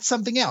that's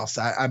something else.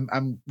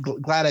 I'm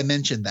glad I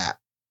mentioned that.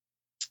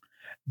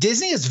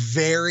 Disney is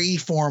very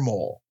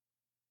formal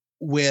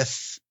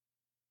with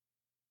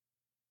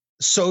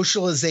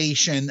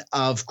socialization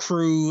of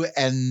crew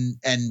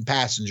and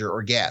passenger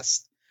or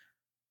guest.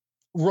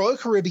 Royal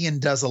Caribbean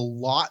does a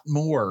lot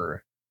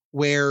more,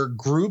 where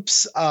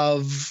groups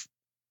of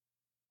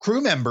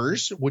crew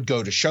members would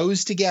go to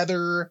shows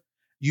together.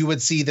 You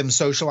would see them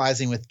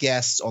socializing with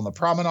guests on the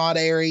promenade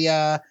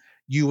area.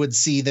 You would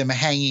see them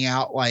hanging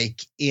out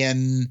like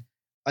in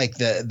like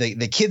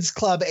the kids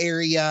club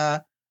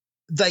area.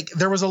 Like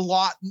there was a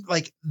lot,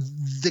 like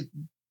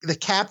the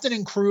captain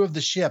and crew of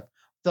the ship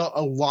felt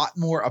a lot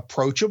more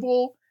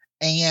approachable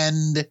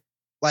and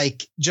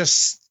like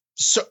just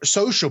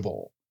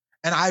sociable.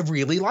 And I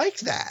really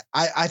liked that.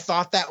 I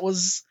thought that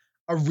was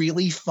a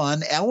really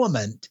fun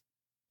element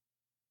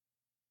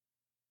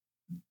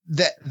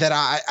that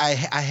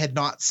I had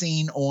not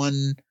seen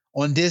on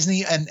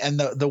Disney and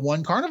the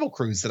one Carnival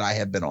cruise that I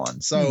had been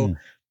on. So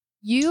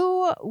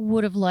you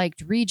would have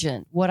liked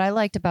Regent. What I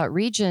liked about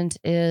Regent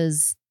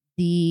is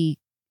the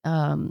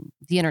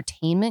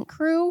entertainment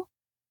crew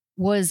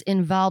was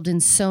involved in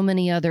so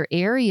many other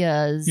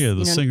areas. Yeah,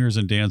 the singers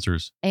and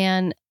dancers.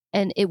 And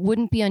it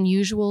wouldn't be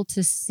unusual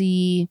to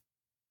see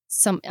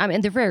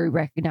they're very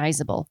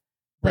recognizable,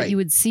 but you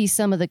would see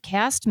some of the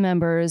cast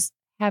members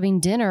having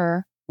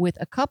dinner with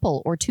a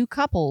couple or 2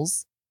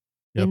 couples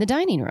in the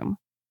dining room.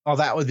 Oh,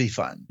 that would be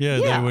fun. Yeah,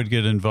 they would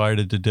get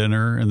invited to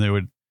dinner, and they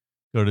would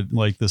go to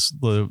like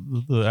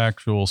the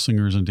actual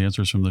singers and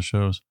dancers from the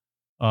shows.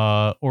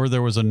 Or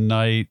there was a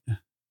night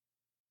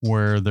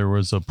where there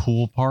was a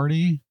pool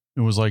party.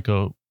 It was like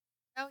a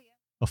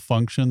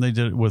function they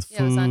did with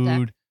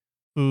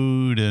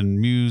food and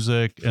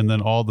music, and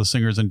then all the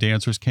singers and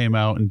dancers came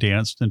out and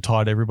danced and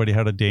taught everybody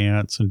how to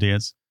dance from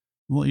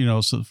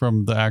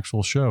the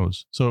actual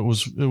shows. So it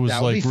was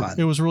like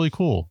it was really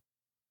cool.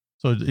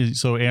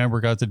 So Amber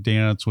got to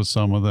dance with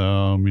some of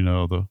them,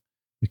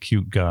 the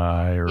cute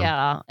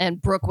guy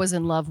and Brooke was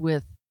in love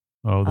with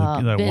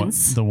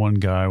Vince. The one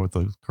guy with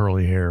the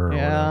curly hair or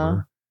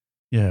whatever.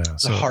 Yeah.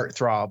 The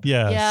heartthrob.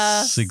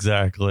 Yes,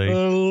 exactly.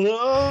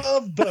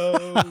 Love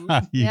boat.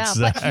 Yeah,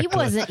 Exactly.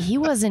 but he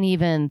wasn't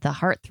even the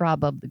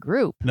heartthrob of the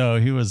group. No,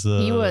 he was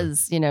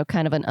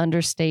kind of an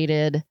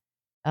understated,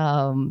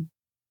 hidden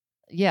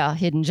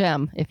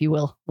gem, if you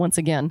will, once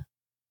again.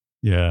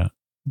 Yeah.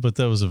 But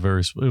that was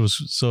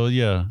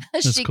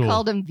She cool.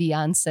 called him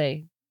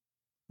Beyonce.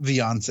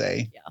 Yeah.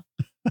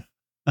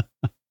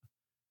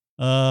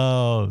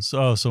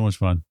 So much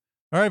fun.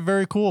 All right,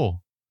 very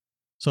cool.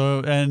 So,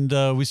 and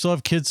we still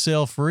have kids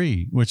sail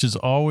free, which is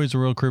always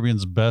Royal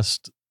Caribbean's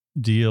best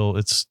deal.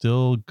 It's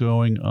still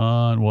going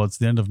on. Well, it's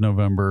the end of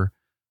November.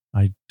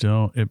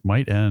 It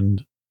might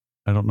end.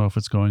 I don't know if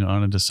it's going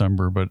on in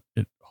December, but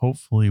it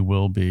hopefully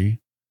will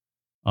be.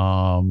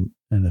 And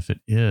if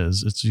it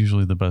is, it's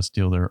usually the best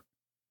deal there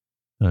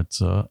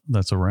that's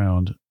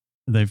around.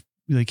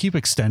 They keep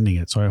extending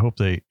it, so I hope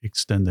they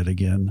extend it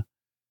again.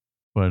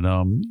 But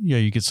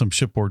you get some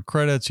shipboard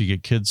credits, you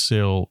get kids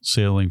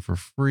sailing for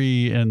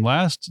free. And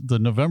the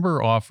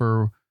November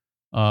offer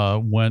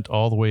went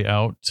all the way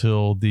out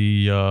till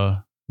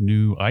the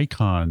new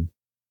Icon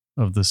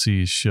of the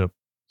Seas ship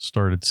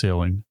started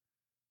sailing.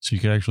 So you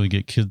could actually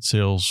get kids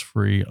sails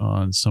free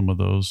on some of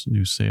those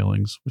new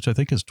sailings, which I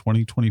think is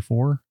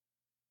 2024.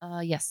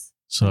 Yes.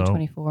 So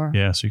 2024.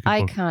 Yeah, so you can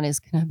Icon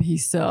is going to be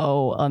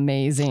so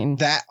amazing.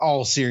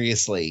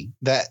 Seriously,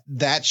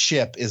 that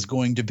ship is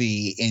going to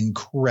be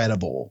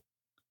incredible.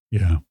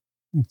 Yeah,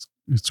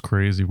 it's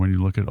crazy when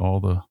you look at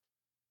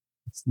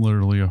it's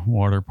literally a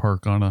water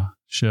park on a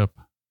ship.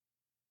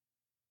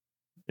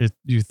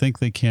 You think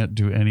they can't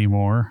do any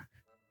more,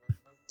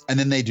 and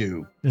then they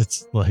do.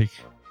 It's like,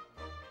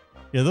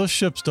 yeah, those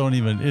ships don't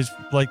even. It's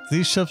like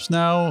these ships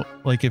now.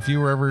 Like if you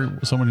were ever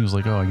someone who's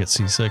like, oh, I get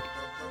seasick.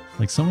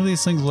 Like some of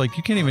these things, like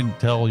you can't even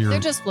tell they're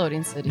just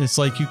floating cities. It's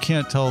like you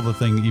can't tell the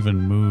thing even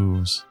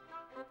moves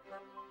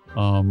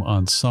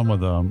on some of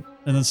them.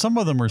 And then some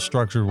of them are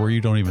structured where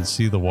you don't even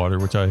see the water,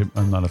 which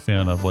I'm not a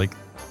fan of. Like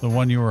the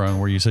one you were on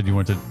where you said you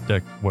went to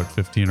deck,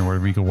 15 or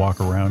whatever, you can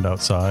walk around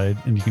outside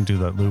and you can do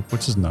that loop,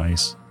 which is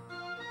nice.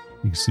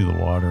 You can see the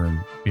water and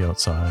be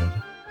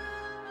outside.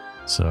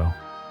 So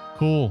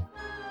cool.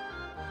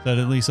 Is that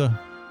it, Lisa?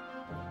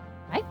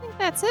 I think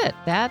that's it.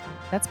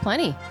 That's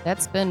plenty.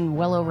 That's been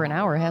well over an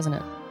hour, hasn't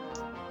it?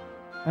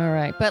 All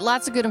right. But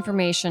lots of good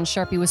information.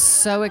 Sharpie was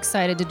so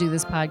excited to do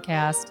this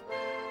podcast.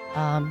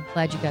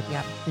 Glad you got the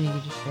opportunity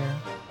to share.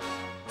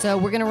 So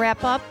we're going to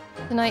wrap up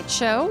tonight's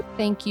show.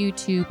 Thank you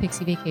to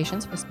Pixie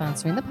Vacations for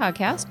sponsoring the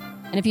podcast.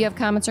 And if you have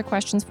comments or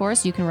questions for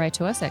us, you can write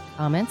to us at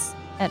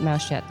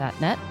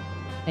comments@mousechat.net.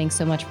 Thanks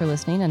so much for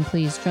listening, and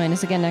please join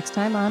us again next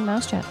time on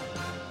Mouse Chat.